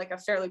is like a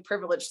fairly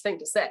privileged thing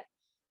to say.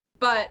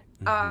 But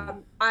I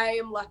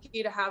am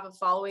lucky to have a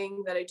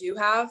following that I do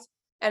have.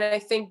 And I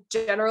think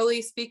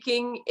generally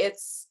speaking,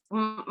 it's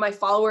my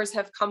followers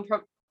have come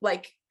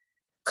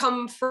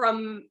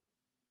from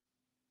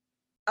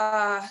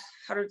how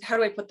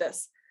do I put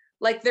this?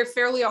 Like, they're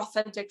fairly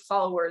authentic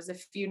followers,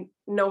 if you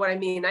know what I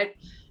mean.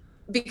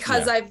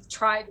 I've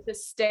tried to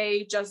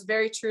stay just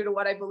very true to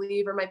what I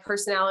believe or my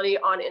personality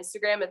on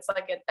Instagram. It's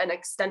like an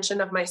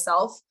extension of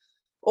myself,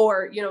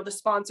 or, the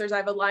sponsors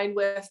I've aligned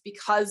with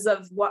because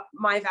of what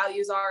my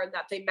values are and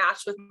that they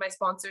match with my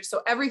sponsors.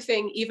 So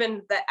everything,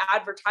 even the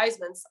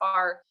advertisements,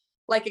 are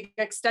like an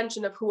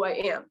extension of who I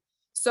am.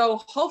 So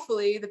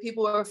hopefully the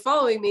people who are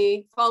following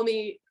me follow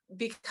me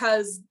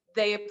because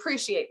they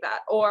appreciate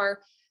that.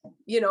 Or,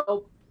 you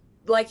know,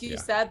 like you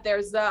said,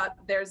 there's that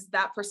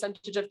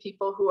percentage of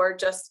people who are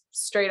just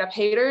straight up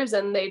haters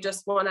and they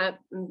just want to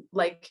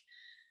like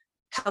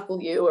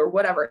heckle you or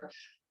whatever.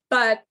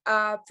 But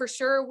for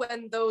sure,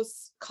 when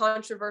those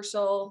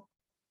controversial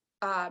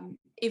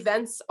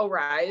events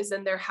arise,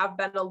 and there have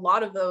been a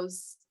lot of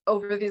those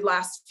over the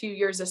last few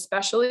years,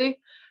 especially,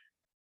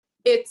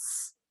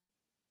 it's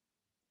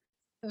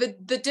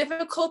the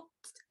difficult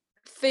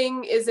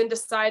thing is in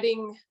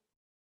deciding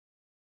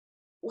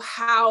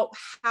how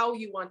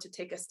you want to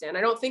take a stand.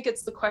 I don't think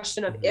it's the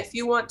question of if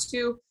you want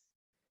to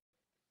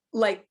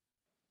like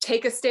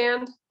take a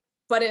stand,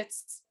 but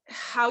it's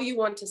how you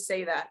want to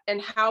say that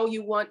and how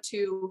you want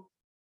to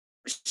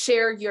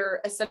share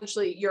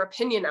essentially your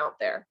opinion out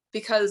there,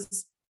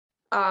 because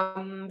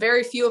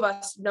very few of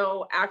us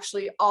know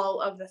actually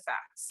all of the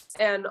facts,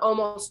 and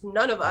almost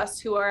none of us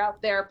who are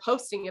out there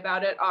posting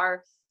about it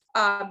are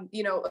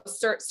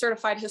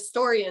certified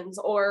historians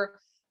or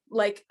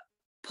like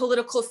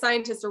political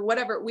scientists or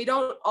whatever. We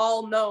don't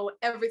all know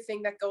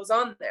everything that goes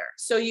on there.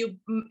 So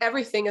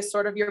everything is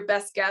sort of your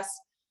best guess,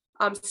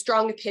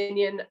 strong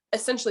opinion,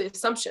 essentially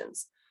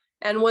assumptions.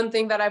 And one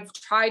thing that I've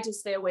tried to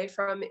stay away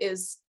from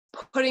is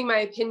putting my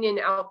opinion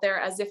out there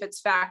as if it's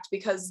fact,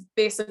 because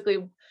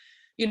basically,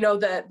 you know,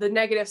 the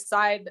negative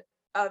side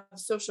of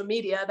social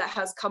media that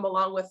has come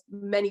along with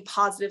many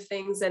positive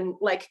things and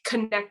like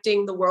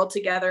connecting the world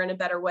together in a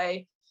better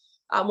way.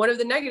 One of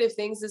the negative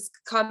things is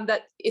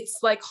that it's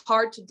like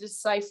hard to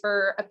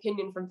decipher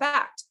opinion from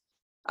fact.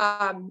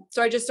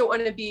 So I just don't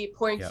want to be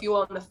pouring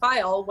fuel on the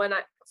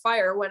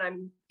fire when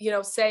I'm, you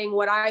know, saying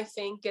what I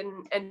think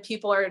and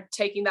people are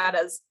taking that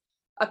as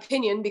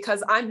opinion,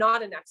 because I'm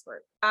not an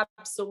expert.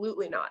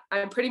 Absolutely not.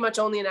 I'm pretty much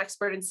only an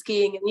expert in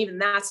skiing, and even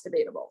that's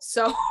debatable.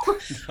 So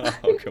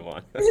oh, come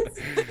on.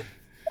 That's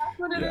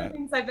one of the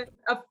things I've been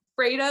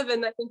afraid of.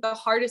 And I think the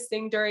hardest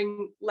thing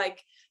during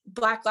like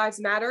Black Lives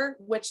Matter,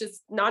 which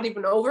is not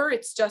even over,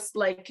 it's just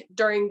like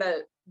during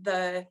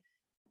the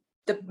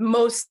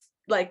most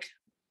like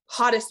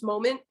hottest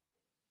moment,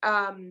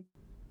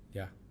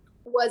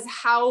 was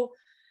how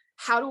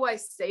do I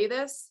say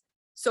this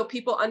so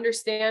people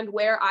understand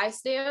where I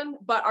stand,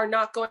 but are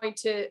not going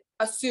to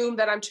assume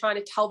that I'm trying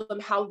to tell them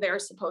how they're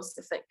supposed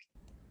to think,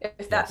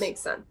 if that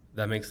makes sense.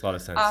 That makes a lot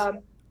of sense. I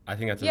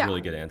think that's a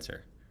really good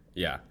answer.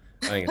 Yeah,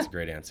 I think it's a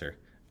great answer.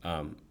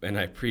 And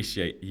I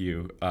appreciate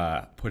you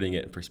putting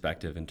it in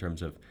perspective in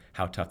terms of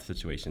how tough the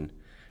situation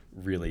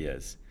really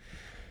is.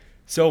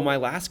 So my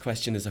last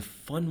question is a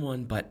fun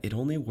one, but it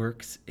only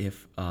works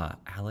if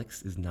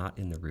Alex is not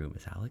in the room.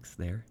 Is Alex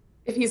there?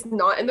 If he's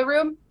not in the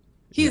room?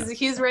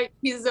 He's right.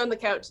 He's on the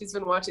couch. He's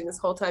been watching this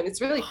whole time. It's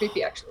really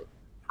creepy, actually.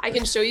 I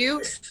can show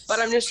you, but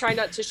I'm just trying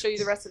not to show you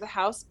the rest of the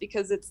house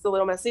because it's a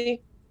little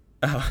messy.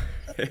 Oh,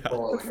 okay,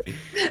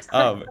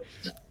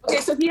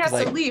 so he has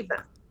to leave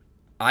then.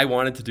 I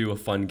wanted to do a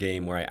fun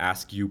game where I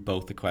ask you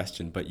both a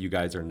question, but you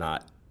guys are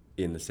not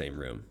in the same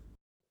room.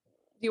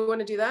 Do you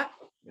want to do that?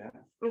 Yeah.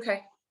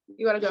 Okay.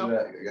 You want to go? I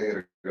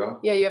gotta go.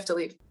 Yeah, you have to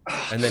leave.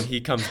 And then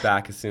he comes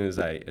back as soon as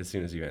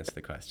you answer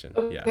the question.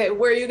 Okay,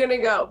 where are you gonna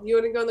go? You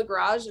want to go in the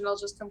garage, and I'll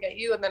just come get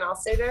you, and then I'll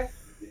stay there.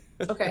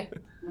 Okay.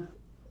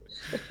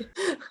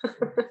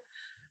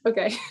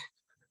 Okay.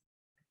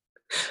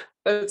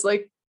 It's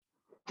like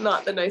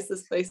not the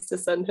nicest place to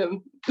send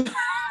him.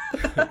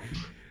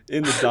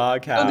 In the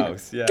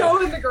doghouse. Yeah. Go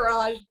in the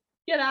garage.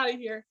 Get out of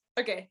here.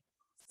 Okay.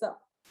 So.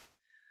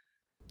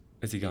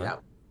 Is he gone? Yeah,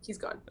 he's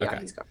gone. Okay. Yeah,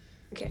 he's gone.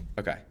 Okay.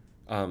 Okay.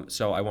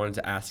 So I wanted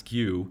to ask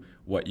you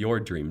what your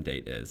dream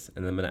date is,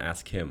 and then I'm going to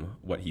ask him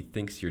what he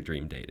thinks your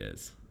dream date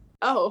is.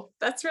 Oh,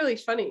 that's really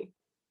funny.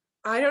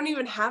 I don't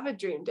even have a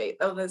dream date.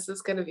 Oh, this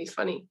is going to be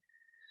funny.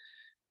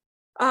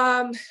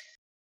 Or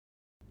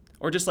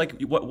just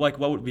like what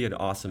would be an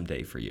awesome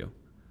day for you?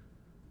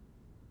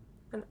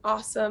 An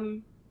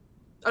awesome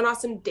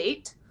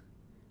date?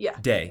 Yeah.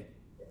 Day.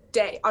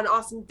 An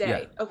awesome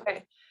day. Yeah.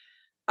 Okay.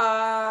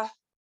 An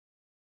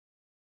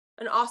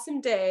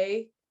awesome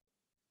day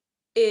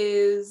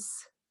is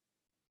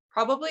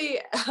probably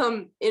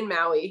in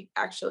Maui,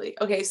 actually.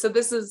 Okay, so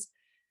this is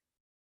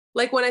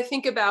like when I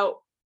think about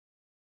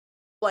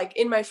like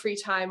in my free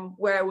time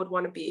where I would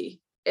want to be,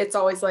 it's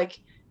always like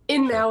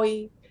in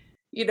Maui,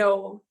 you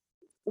know,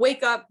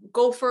 wake up,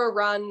 go for a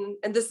run.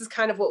 And this is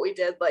kind of what we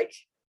did, like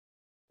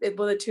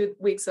the 2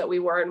 weeks that we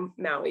were in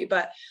Maui,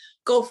 but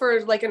go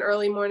for like an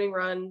early morning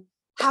run,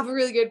 have a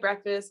really good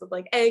breakfast with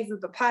like eggs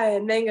and papaya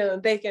and mango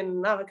and bacon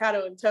and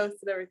avocado and toast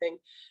and everything.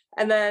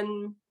 And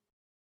then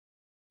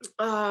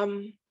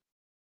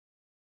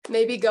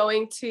maybe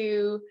going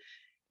to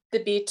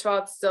the beach while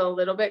it's still a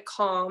little bit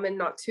calm and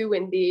not too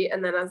windy.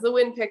 And then as the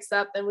wind picks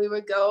up, then we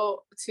would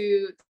go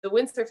to the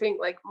windsurfing,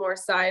 like more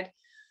side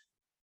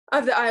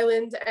of the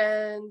island,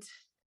 and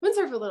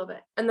windsurf a little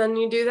bit. And then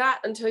you do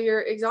that until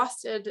you're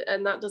exhausted,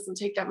 and that doesn't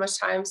take that much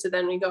time. So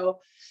then we go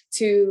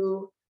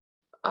to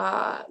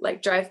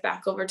like drive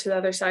back over to the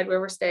other side where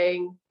we're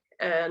staying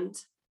and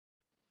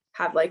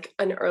have like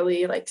an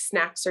early like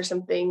snacks or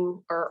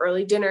something, or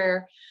early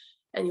dinner,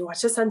 and you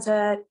watch the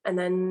sunset, and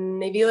then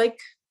maybe like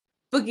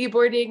boogie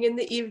boarding in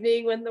the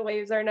evening when the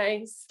waves are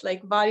nice,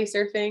 like body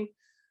surfing.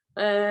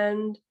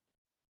 And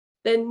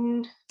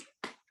then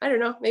I don't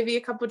know, maybe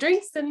a couple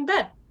drinks and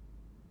bed.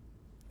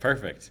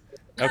 Perfect.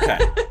 Okay.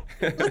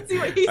 Let's see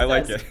what he I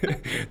like says.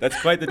 it. That's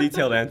quite the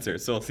detailed answer.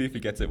 So we'll see if he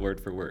gets it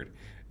word for word.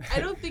 I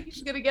don't think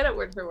he's gonna get it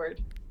word for word.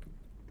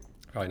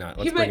 Probably not.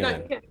 He Let's might bring it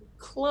not in. get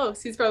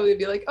close. He's probably gonna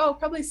be like, "Oh,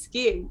 probably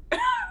skiing."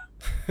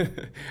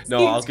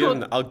 No, I'll Skiing's give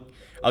cool. him.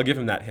 I'll give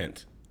him that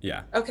hint.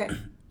 Yeah. Okay.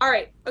 All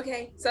right.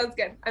 Okay. Sounds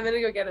good. I'm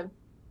gonna go get him.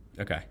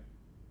 Okay.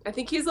 I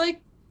think he's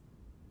like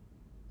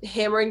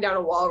hammering down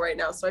a wall right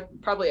now, so I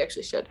probably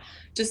actually should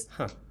just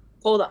Huh.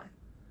 hold on.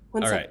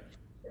 One All second.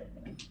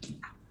 right.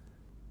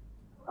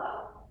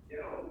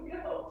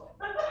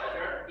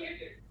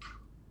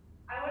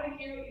 I want to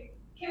hear what you.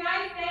 Can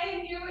I stay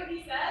and hear what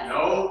he says?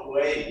 No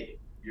way.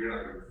 You're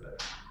not gonna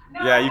stay.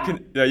 No. Yeah, you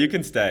can. Yeah, you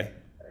can stay.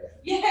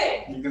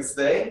 Yay! You can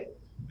stay?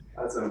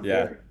 That's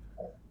unfair.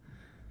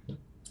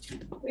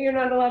 You're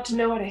not allowed to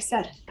know what I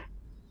said.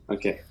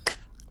 Okay.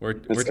 We're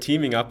go.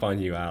 teaming up on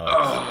you, Alex.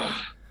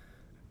 Oh.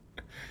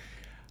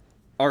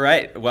 All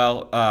right.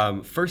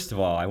 Well, first of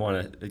all, I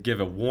want to give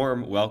a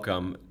warm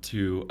welcome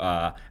to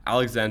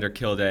Alexander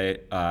Kilday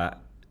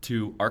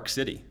to Arc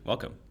City.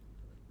 Welcome.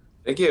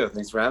 Thank you.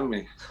 Thanks for having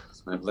me.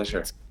 It's my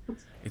pleasure.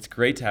 It's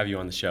great to have you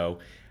on the show.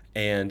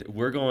 And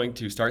we're going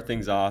to start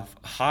things off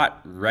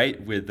hot right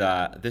with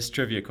this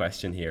trivia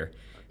question here.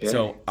 Okay.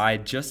 So I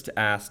just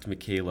asked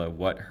Michaela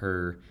what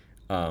her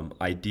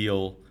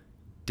ideal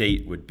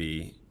date would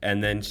be.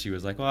 And then she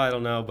was like, well, I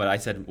don't know. But I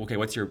said, okay,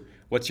 what's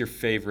your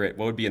favorite?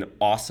 What would be an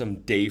awesome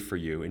day for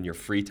you in your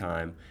free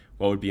time?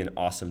 What would be an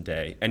awesome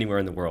day anywhere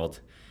in the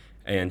world?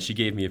 And she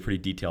gave me a pretty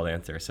detailed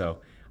answer. So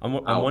I'm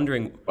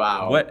wondering,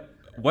 Wow.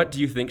 what do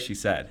you think she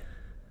said?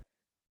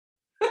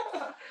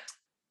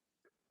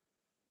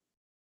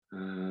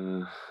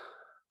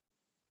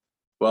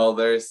 Well,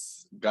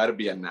 there's got to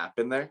be a nap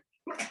in there.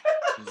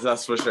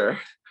 That's for sure.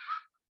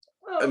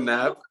 A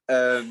nap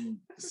and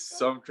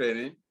some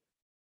training.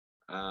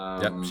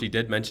 Yep, she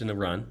did mention a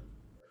run.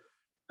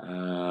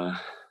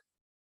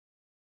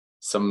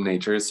 Some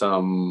nature,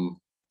 some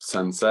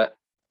sunset.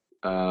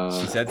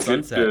 She said good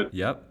sunset. food.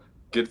 Yep.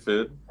 Good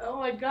food. Oh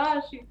my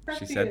gosh, you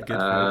She said good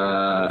food.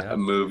 A Yep.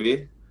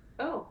 movie.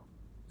 Oh,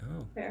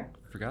 Oh, fair.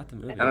 I forgot the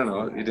movie. I don't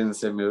know. You didn't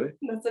say movie?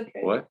 That's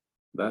okay. What?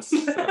 That's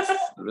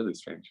really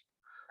strange.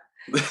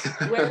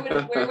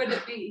 Where would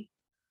it be?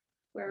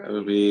 Where It would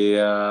would be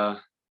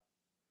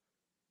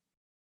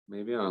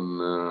maybe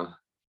on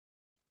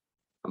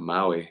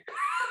Maui.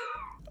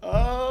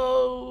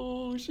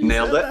 Oh, she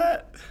Nailed said it.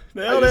 that.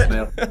 Nailed just it.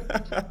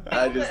 nailed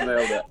I just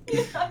nailed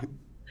it.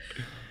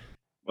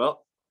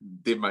 Well,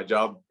 did my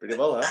job pretty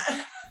well,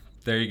 huh?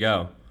 There you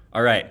go.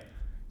 All right.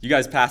 You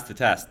guys passed the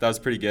test. That was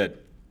pretty good.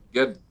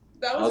 Good.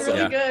 That was Awesome.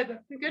 really Yeah. good.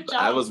 Good job.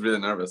 I was really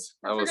nervous.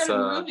 I was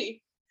forgot a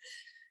movie.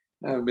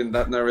 I haven't been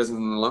that nervous in a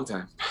long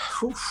time.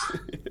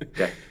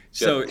 Okay.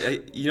 So,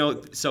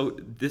 so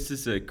this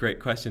is a great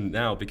question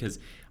now because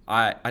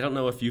I don't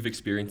know if you've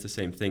experienced the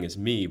same thing as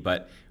me,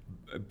 but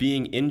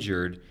being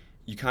injured,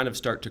 you kind of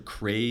start to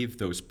crave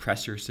those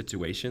pressure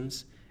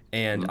situations.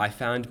 And I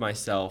found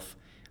myself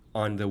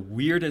on the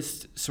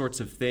weirdest sorts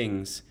of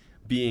things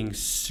being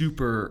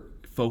super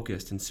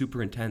focused and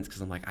super intense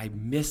because I'm like, I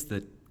miss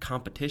the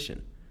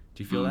competition.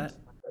 Do you feel that?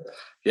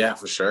 Yeah,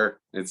 for sure.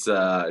 It's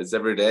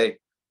every day.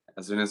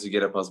 As soon as you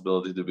get a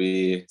possibility to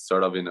be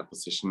sort of in a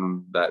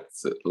position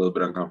that's a little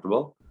bit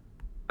uncomfortable,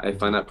 I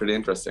find that pretty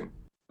interesting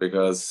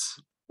because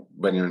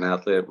when you're an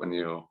athlete, when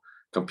you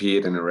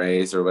compete in a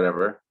race or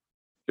whatever,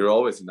 you're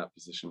always in that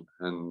position.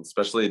 And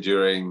especially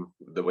during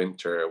the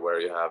winter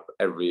where you have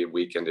every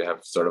weekend, you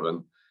have sort of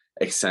an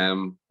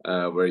exam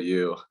where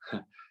you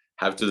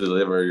have to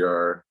deliver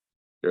your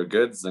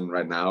goods. And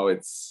right now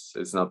it's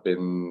not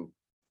been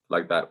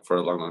like that for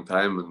a long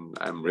time. And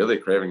I'm really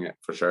craving it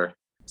for sure.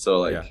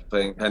 So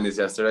playing tennis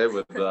yesterday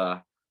with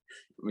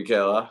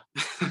Michaela,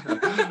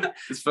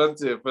 it's fun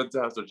to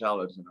have to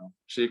challenge. You know,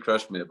 she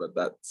crushed me, but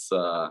that's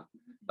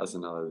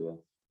another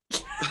deal.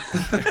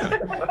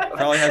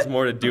 Probably has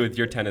more to do with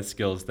your tennis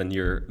skills than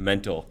your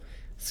mental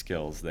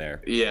skills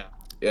there. Yeah.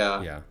 Yeah.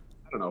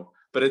 I don't know,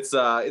 but it's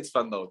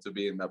fun though to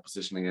be in that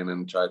position again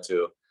and try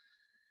to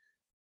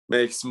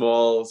make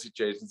small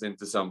situations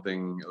into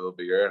something a little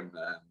bigger and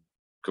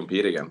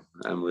compete again.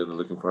 I'm really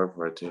looking forward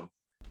for it too.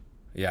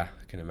 Yeah,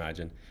 I can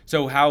imagine.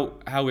 So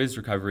how is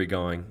recovery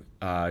going?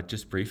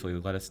 Just briefly,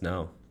 let us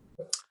know.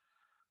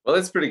 Well,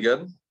 it's pretty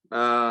good.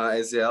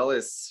 ACL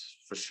is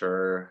for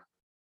sure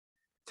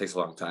takes a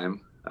long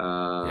time.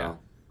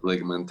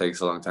 Ligament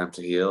takes a long time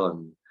to heal,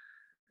 and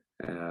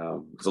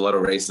there's a lot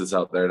of races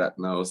out there that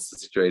knows the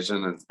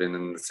situation and it's been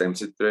in the same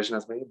situation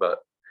as me, but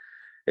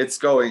it's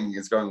going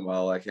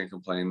well. I can't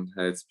complain.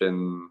 It's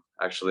been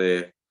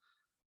actually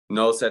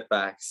no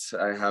setbacks.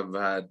 I have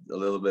had a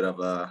little bit of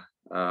a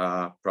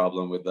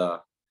problem with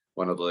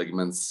one of the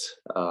ligaments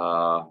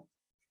on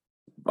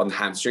the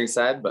hamstring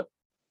side, but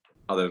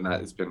other than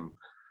that, it's been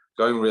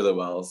going really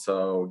well.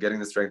 So getting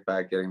the strength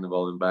back, getting the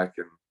volume back,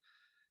 and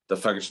the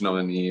function of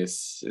the knee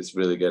is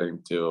really getting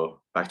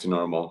back to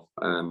normal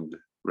and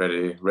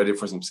ready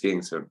for some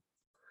skiing soon.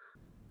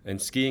 And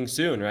skiing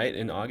soon, right?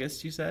 In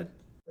August, you said?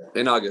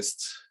 In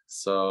August.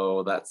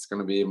 So that's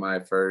going to be my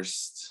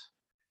first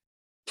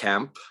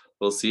camp.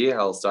 We'll see.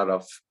 I'll start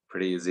off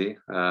pretty easy.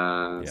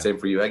 Same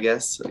for you, I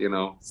guess. You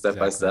know, step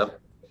by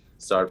step.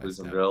 Start with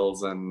some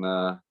drills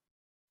and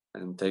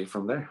take it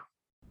from there.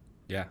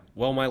 Yeah.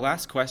 Well, my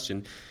last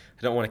question,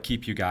 I don't want to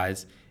keep you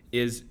guys,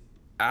 is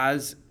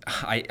as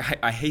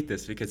I hate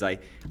this because I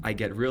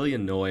get really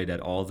annoyed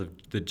at all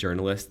the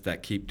journalists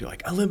that keep doing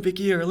like Olympic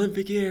year,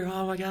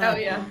 oh my God. Oh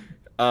yeah.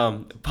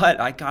 But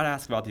I gotta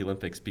ask about the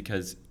Olympics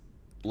because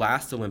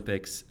last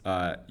Olympics,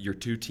 your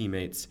two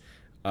teammates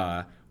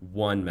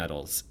won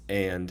medals,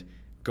 and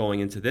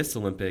going into this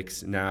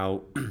Olympics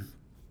now,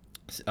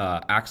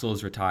 Axel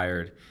is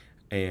retired,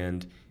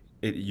 and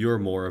you're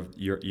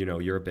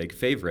a big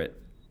favorite.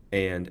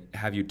 And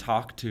have you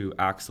talked to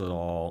Axel at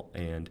all?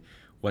 And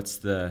what's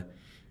the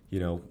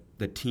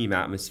team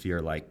atmosphere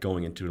like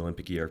going into an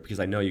Olympic year? Because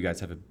I know you guys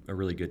have a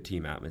really good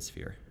team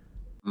atmosphere.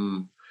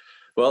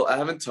 Well, I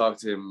haven't talked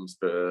to him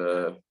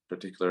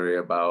particularly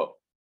about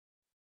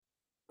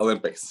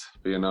Olympics.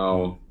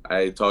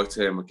 I talk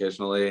to him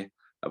occasionally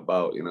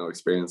about,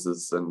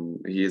 experiences,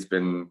 and he's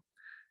been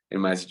in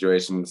my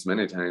situations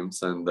many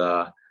times. And,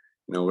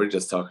 we're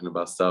just talking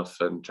about stuff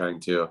and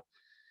trying to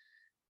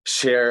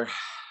share,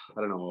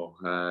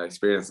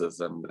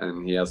 experiences.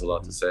 And he has a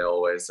lot to say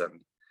always.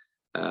 And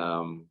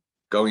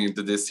going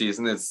into this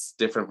season, it's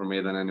different for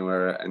me than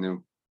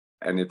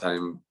any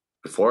time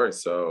before.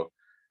 So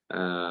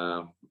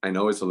I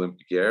know it's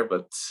Olympic year,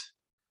 but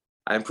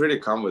I'm pretty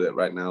calm with it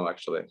right now.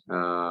 Actually,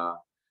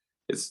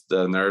 it's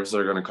the nerves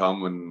are gonna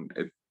come when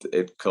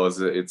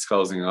it's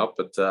closing up.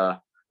 But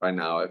right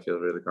now, I feel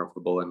really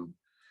comfortable, and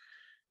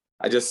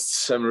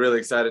I'm really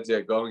excited to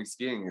get going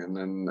skiing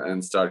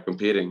and start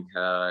competing.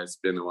 It's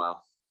been a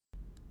while.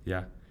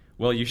 Yeah.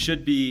 Well, you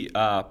should be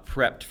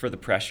prepped for the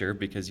pressure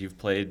because you've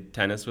played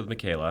tennis with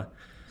Michaela.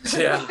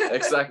 Yeah,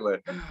 exactly.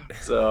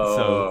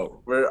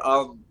 So we're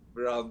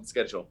on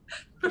schedule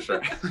for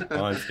sure.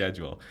 On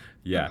schedule.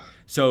 Yeah.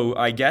 So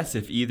I guess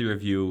if either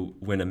of you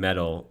win a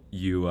medal,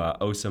 you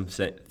owe some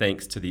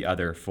thanks to the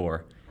other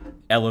for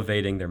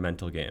elevating their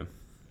mental game.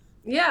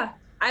 Yeah,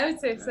 I would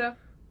say so.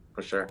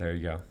 For sure. There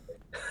you go.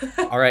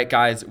 All right,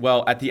 guys.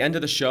 Well, at the end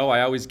of the show,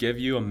 I always give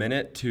you a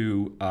minute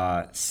to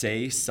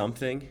say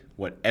something,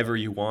 whatever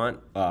you want,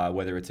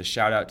 whether it's a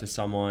shout out to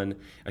someone,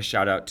 a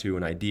shout out to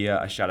an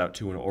idea, a shout out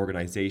to an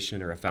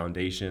organization or a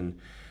foundation.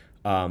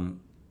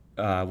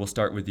 We'll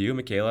start with you,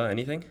 Michaela.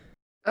 Anything?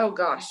 Oh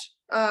gosh.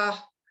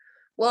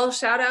 Well,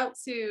 shout out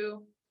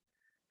to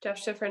Jeff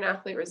Schifrin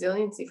Athlete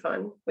Resiliency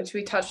Fund, which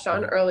we touched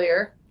on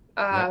earlier.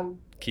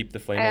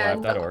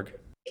 KeepTheFlameAlive.org.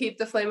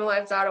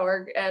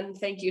 KeepTheFlameAlive.org. And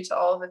thank you to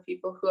all of the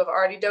people who have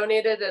already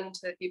donated and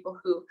to the people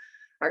who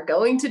are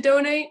going to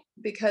donate,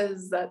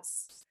 because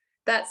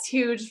that's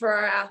huge for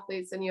our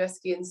athletes in US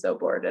Ski and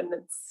Snowboard, and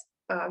it's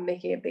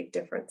making a big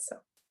difference. So,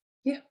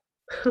 yeah.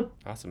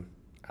 Awesome.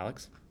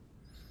 Alex?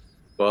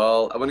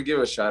 Well, I want to give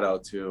a shout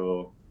out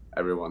to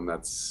everyone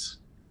that's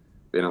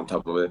been on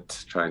top of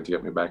it, trying to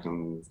get me back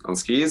on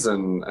skis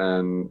and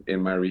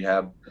in my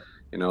rehab.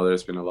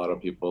 There's been a lot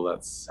of people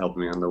that's helped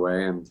me on the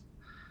way, and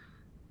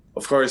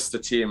of course the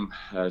team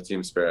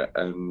spirit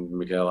and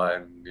Michaela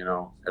and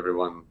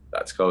everyone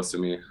that's close to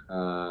me.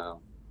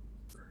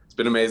 It's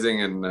been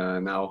amazing, and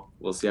now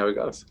we'll see how it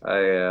goes.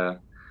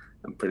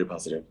 I'm pretty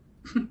positive.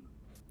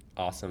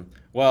 Awesome.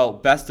 Well,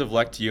 best of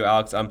luck to you,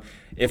 Alex.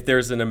 If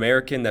there's an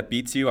American that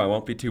beats you, I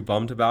won't be too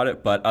bummed about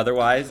it. But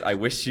otherwise, I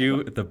wish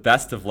you the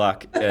best of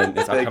luck in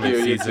this upcoming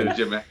season. You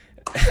too, Jimmy.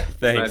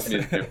 Thanks. Nice to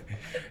meet you.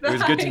 It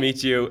was good to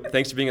meet you.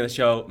 Thanks for being on the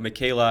show,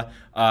 Michaela.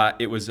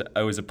 It was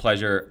a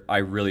pleasure. I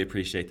really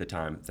appreciate the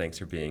time. Thanks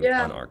for being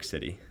on Arc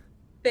City.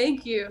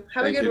 Thank you.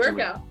 Have a good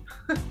workout.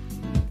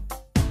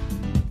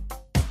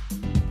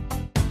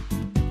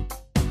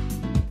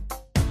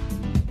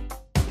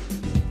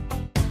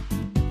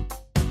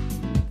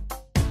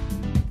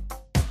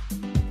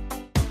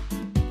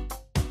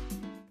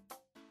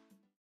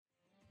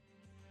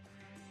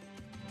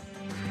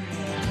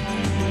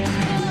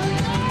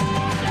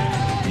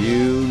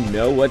 You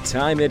know what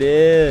time it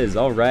is.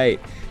 All right.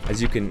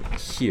 As you can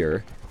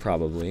hear,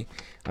 probably,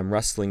 I'm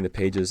rustling the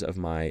pages of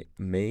my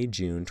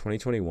May-June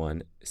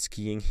 2021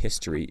 skiing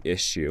history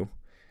issue.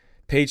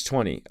 Page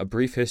 20, a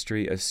brief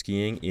history of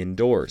skiing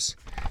indoors.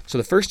 So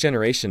the first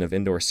generation of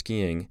indoor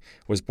skiing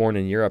was born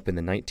in Europe in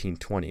the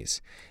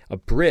 1920s. A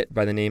Brit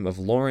by the name of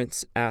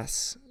Lawrence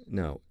Ayscough.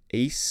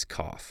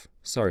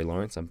 Sorry,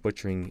 Lawrence, I'm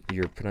butchering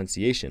your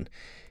pronunciation.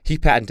 He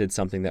patented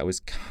something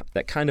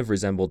that kind of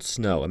resembled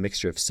snow, a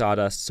mixture of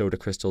sawdust, soda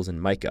crystals,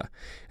 and mica,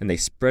 and they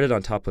spread it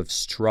on top of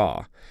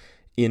straw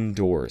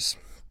indoors.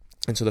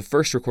 And so the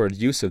first recorded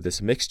use of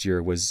this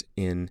mixture was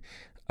in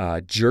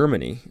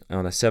Germany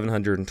on a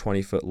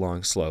 720-foot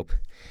long slope.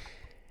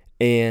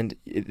 And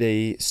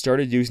they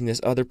started using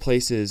this other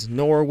places,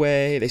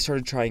 Norway. They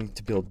started trying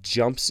to build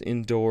jumps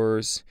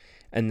indoors.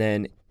 And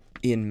then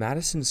in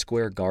Madison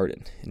Square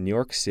Garden in New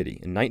York City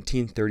in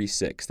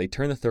 1936, they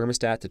turned the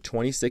thermostat to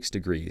 26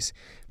 degrees,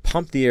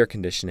 pumped the air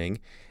conditioning,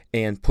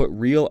 and put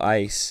real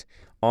ice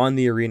on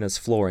the arena's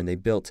floor. And they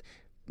built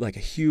like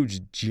a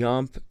huge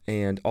jump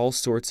and all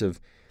sorts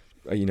of,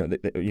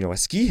 a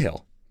ski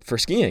hill for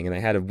skiing. And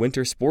they had a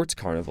winter sports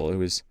carnival. It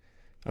was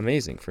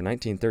amazing for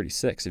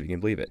 1936, if you can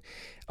believe it.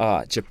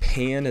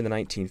 Japan in the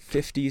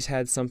 1950s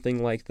had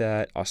something like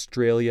that.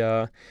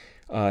 Australia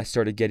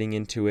started getting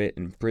into it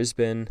in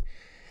Brisbane.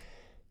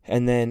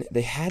 And then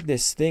they had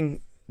this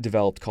thing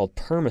developed called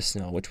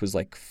permasnow, which was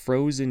like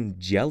frozen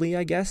jelly,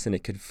 I guess, and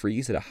it could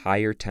freeze at a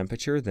higher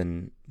temperature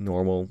than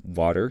normal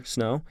water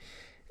snow.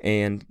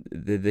 And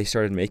they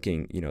started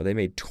making, they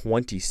made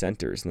 20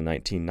 centers in the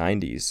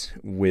 1990s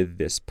with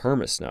this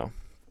permasnow.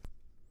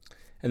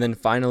 And then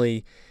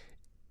finally,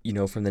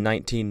 from the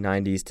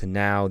 1990s to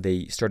now,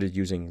 they started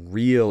using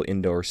real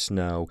indoor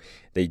snow.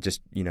 They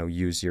just,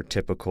 use your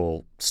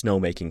typical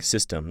snowmaking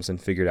systems and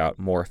figured out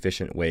more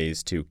efficient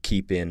ways to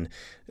keep in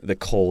the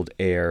cold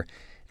air.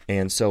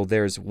 And so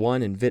there's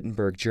one in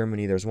Wittenberg,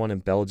 Germany. There's one in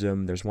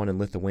Belgium. There's one in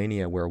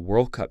Lithuania where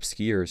World Cup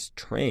skiers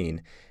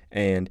train.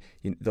 And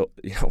the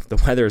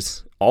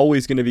weather's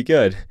always going to be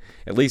good.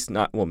 At least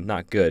not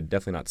good,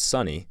 definitely not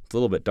sunny. It's a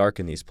little bit dark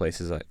in these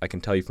places, I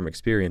can tell you from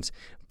experience,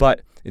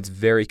 but it's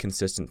very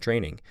consistent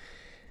training.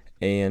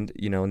 And,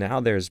 now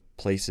there's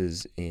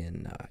places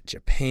in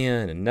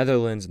Japan and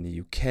Netherlands and the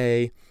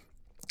UK.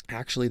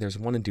 Actually, there's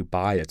one in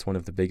Dubai that's one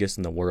of the biggest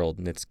in the world,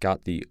 and it's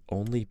got the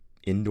only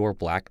indoor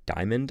black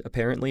diamond,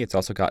 apparently. It's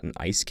also got an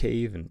ice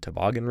cave and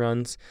toboggan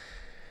runs.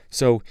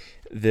 So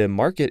the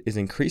market is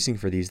increasing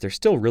for these. They're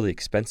still really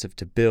expensive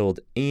to build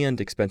and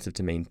expensive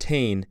to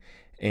maintain,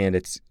 and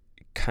it's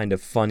kind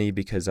of funny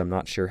because I'm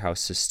not sure how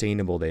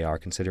sustainable they are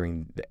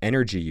considering the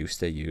energy use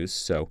they use.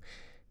 So,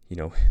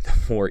 the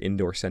more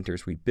indoor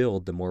centers we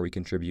build, the more we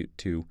contribute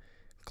to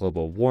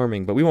global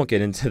warming. But we won't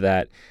get into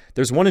that.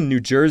 There's one in New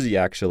Jersey,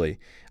 actually.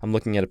 I'm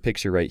looking at a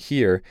picture right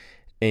here,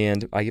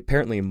 and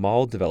apparently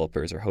mall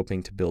developers are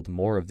hoping to build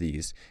more of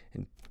these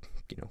and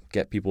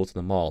get people to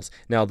the malls.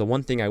 Now, the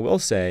one thing I will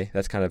say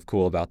that's kind of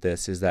cool about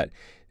this is that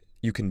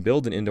you can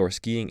build an indoor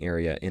skiing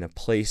area in a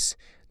place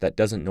that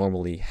doesn't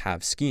normally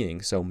have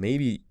skiing. So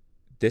maybe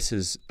this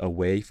is a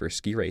way for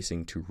ski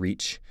racing to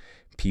reach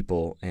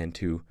people and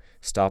to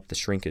stop the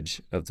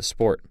shrinkage of the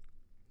sport.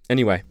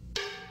 Anyway.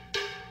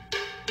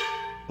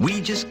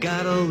 We just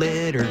got a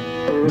letter.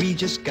 We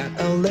just got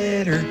a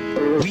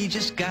letter. We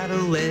just got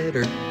a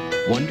letter.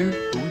 Wonder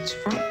who it's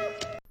from?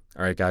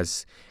 All right,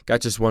 guys,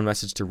 got just one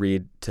message to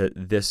read to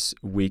this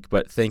week,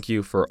 but thank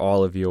you for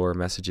all of your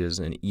messages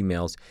and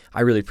emails.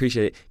 I really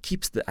appreciate it.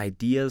 Keeps the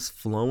ideas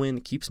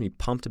flowing, keeps me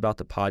pumped about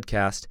the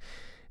podcast.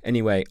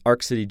 Anyway,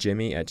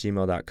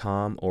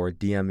 arccityjimmy@gmail.com or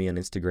DM me on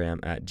Instagram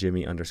at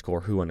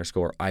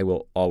Jimmy_who_. I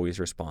will always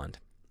respond.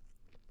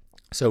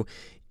 So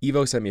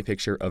Evo sent me a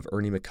picture of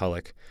Ernie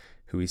McCulloch,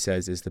 who he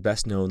says is the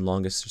best-known,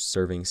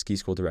 longest-serving ski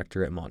school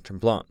director at Mont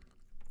Tremblant.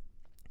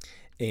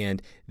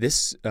 And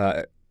this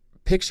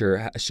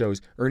picture shows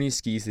Ernie's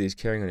skis that he's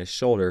carrying on his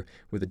shoulder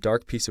with a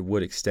dark piece of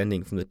wood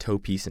extending from the toe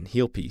piece and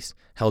heel piece,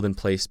 held in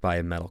place by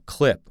a metal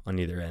clip on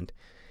either end.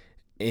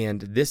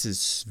 And this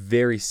is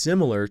very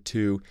similar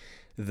to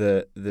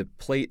the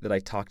plate that I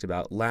talked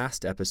about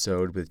last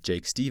episode with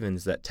Jake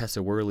Stevens that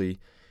Tessa Worley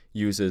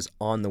uses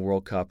on the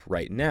World Cup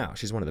right now.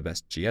 She's one of the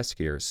best GS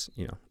skiers,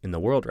 in the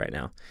world right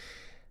now.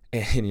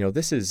 And,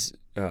 this is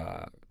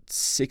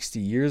 60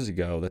 years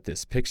ago that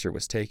this picture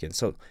was taken.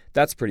 So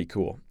that's pretty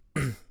cool.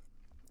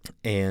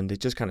 And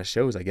it just kind of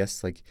shows, I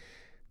guess, like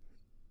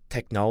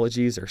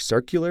technologies are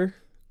circular,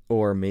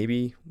 or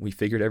maybe we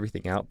figured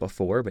everything out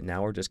before, but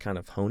now we're just kind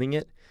of honing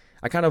it.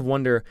 I kind of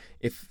wonder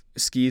if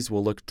skis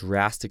will look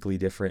drastically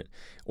different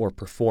or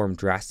perform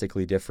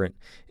drastically different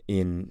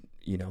in,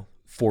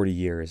 40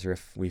 years, or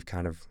if we've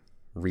kind of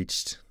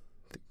reached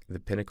the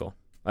pinnacle.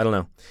 I don't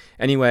know.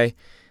 Anyway,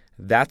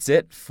 that's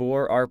it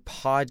for our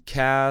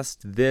podcast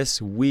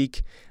this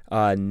week.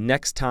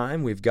 Next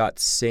time, we've got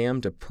Sam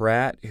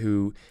DePratt,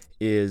 who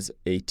is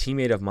a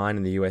teammate of mine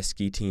in the U.S.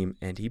 ski team,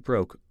 and he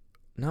broke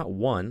not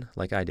one,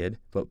 like I did,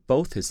 but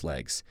both his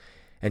legs.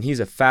 And he's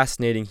a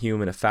fascinating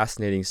human, a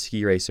fascinating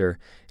ski racer,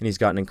 and he's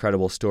got an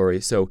incredible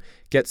story. So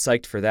get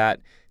psyched for that.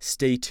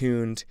 Stay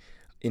tuned.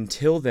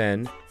 Until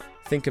then,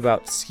 think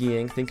about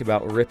skiing, think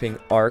about ripping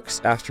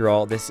arcs. After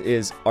all, this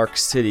is Arc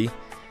City.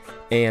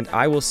 And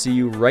I will see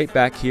you right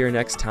back here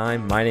next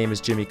time. My name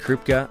is Jimmy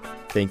Krupka.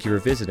 Thank you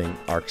for visiting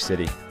Arc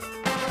City.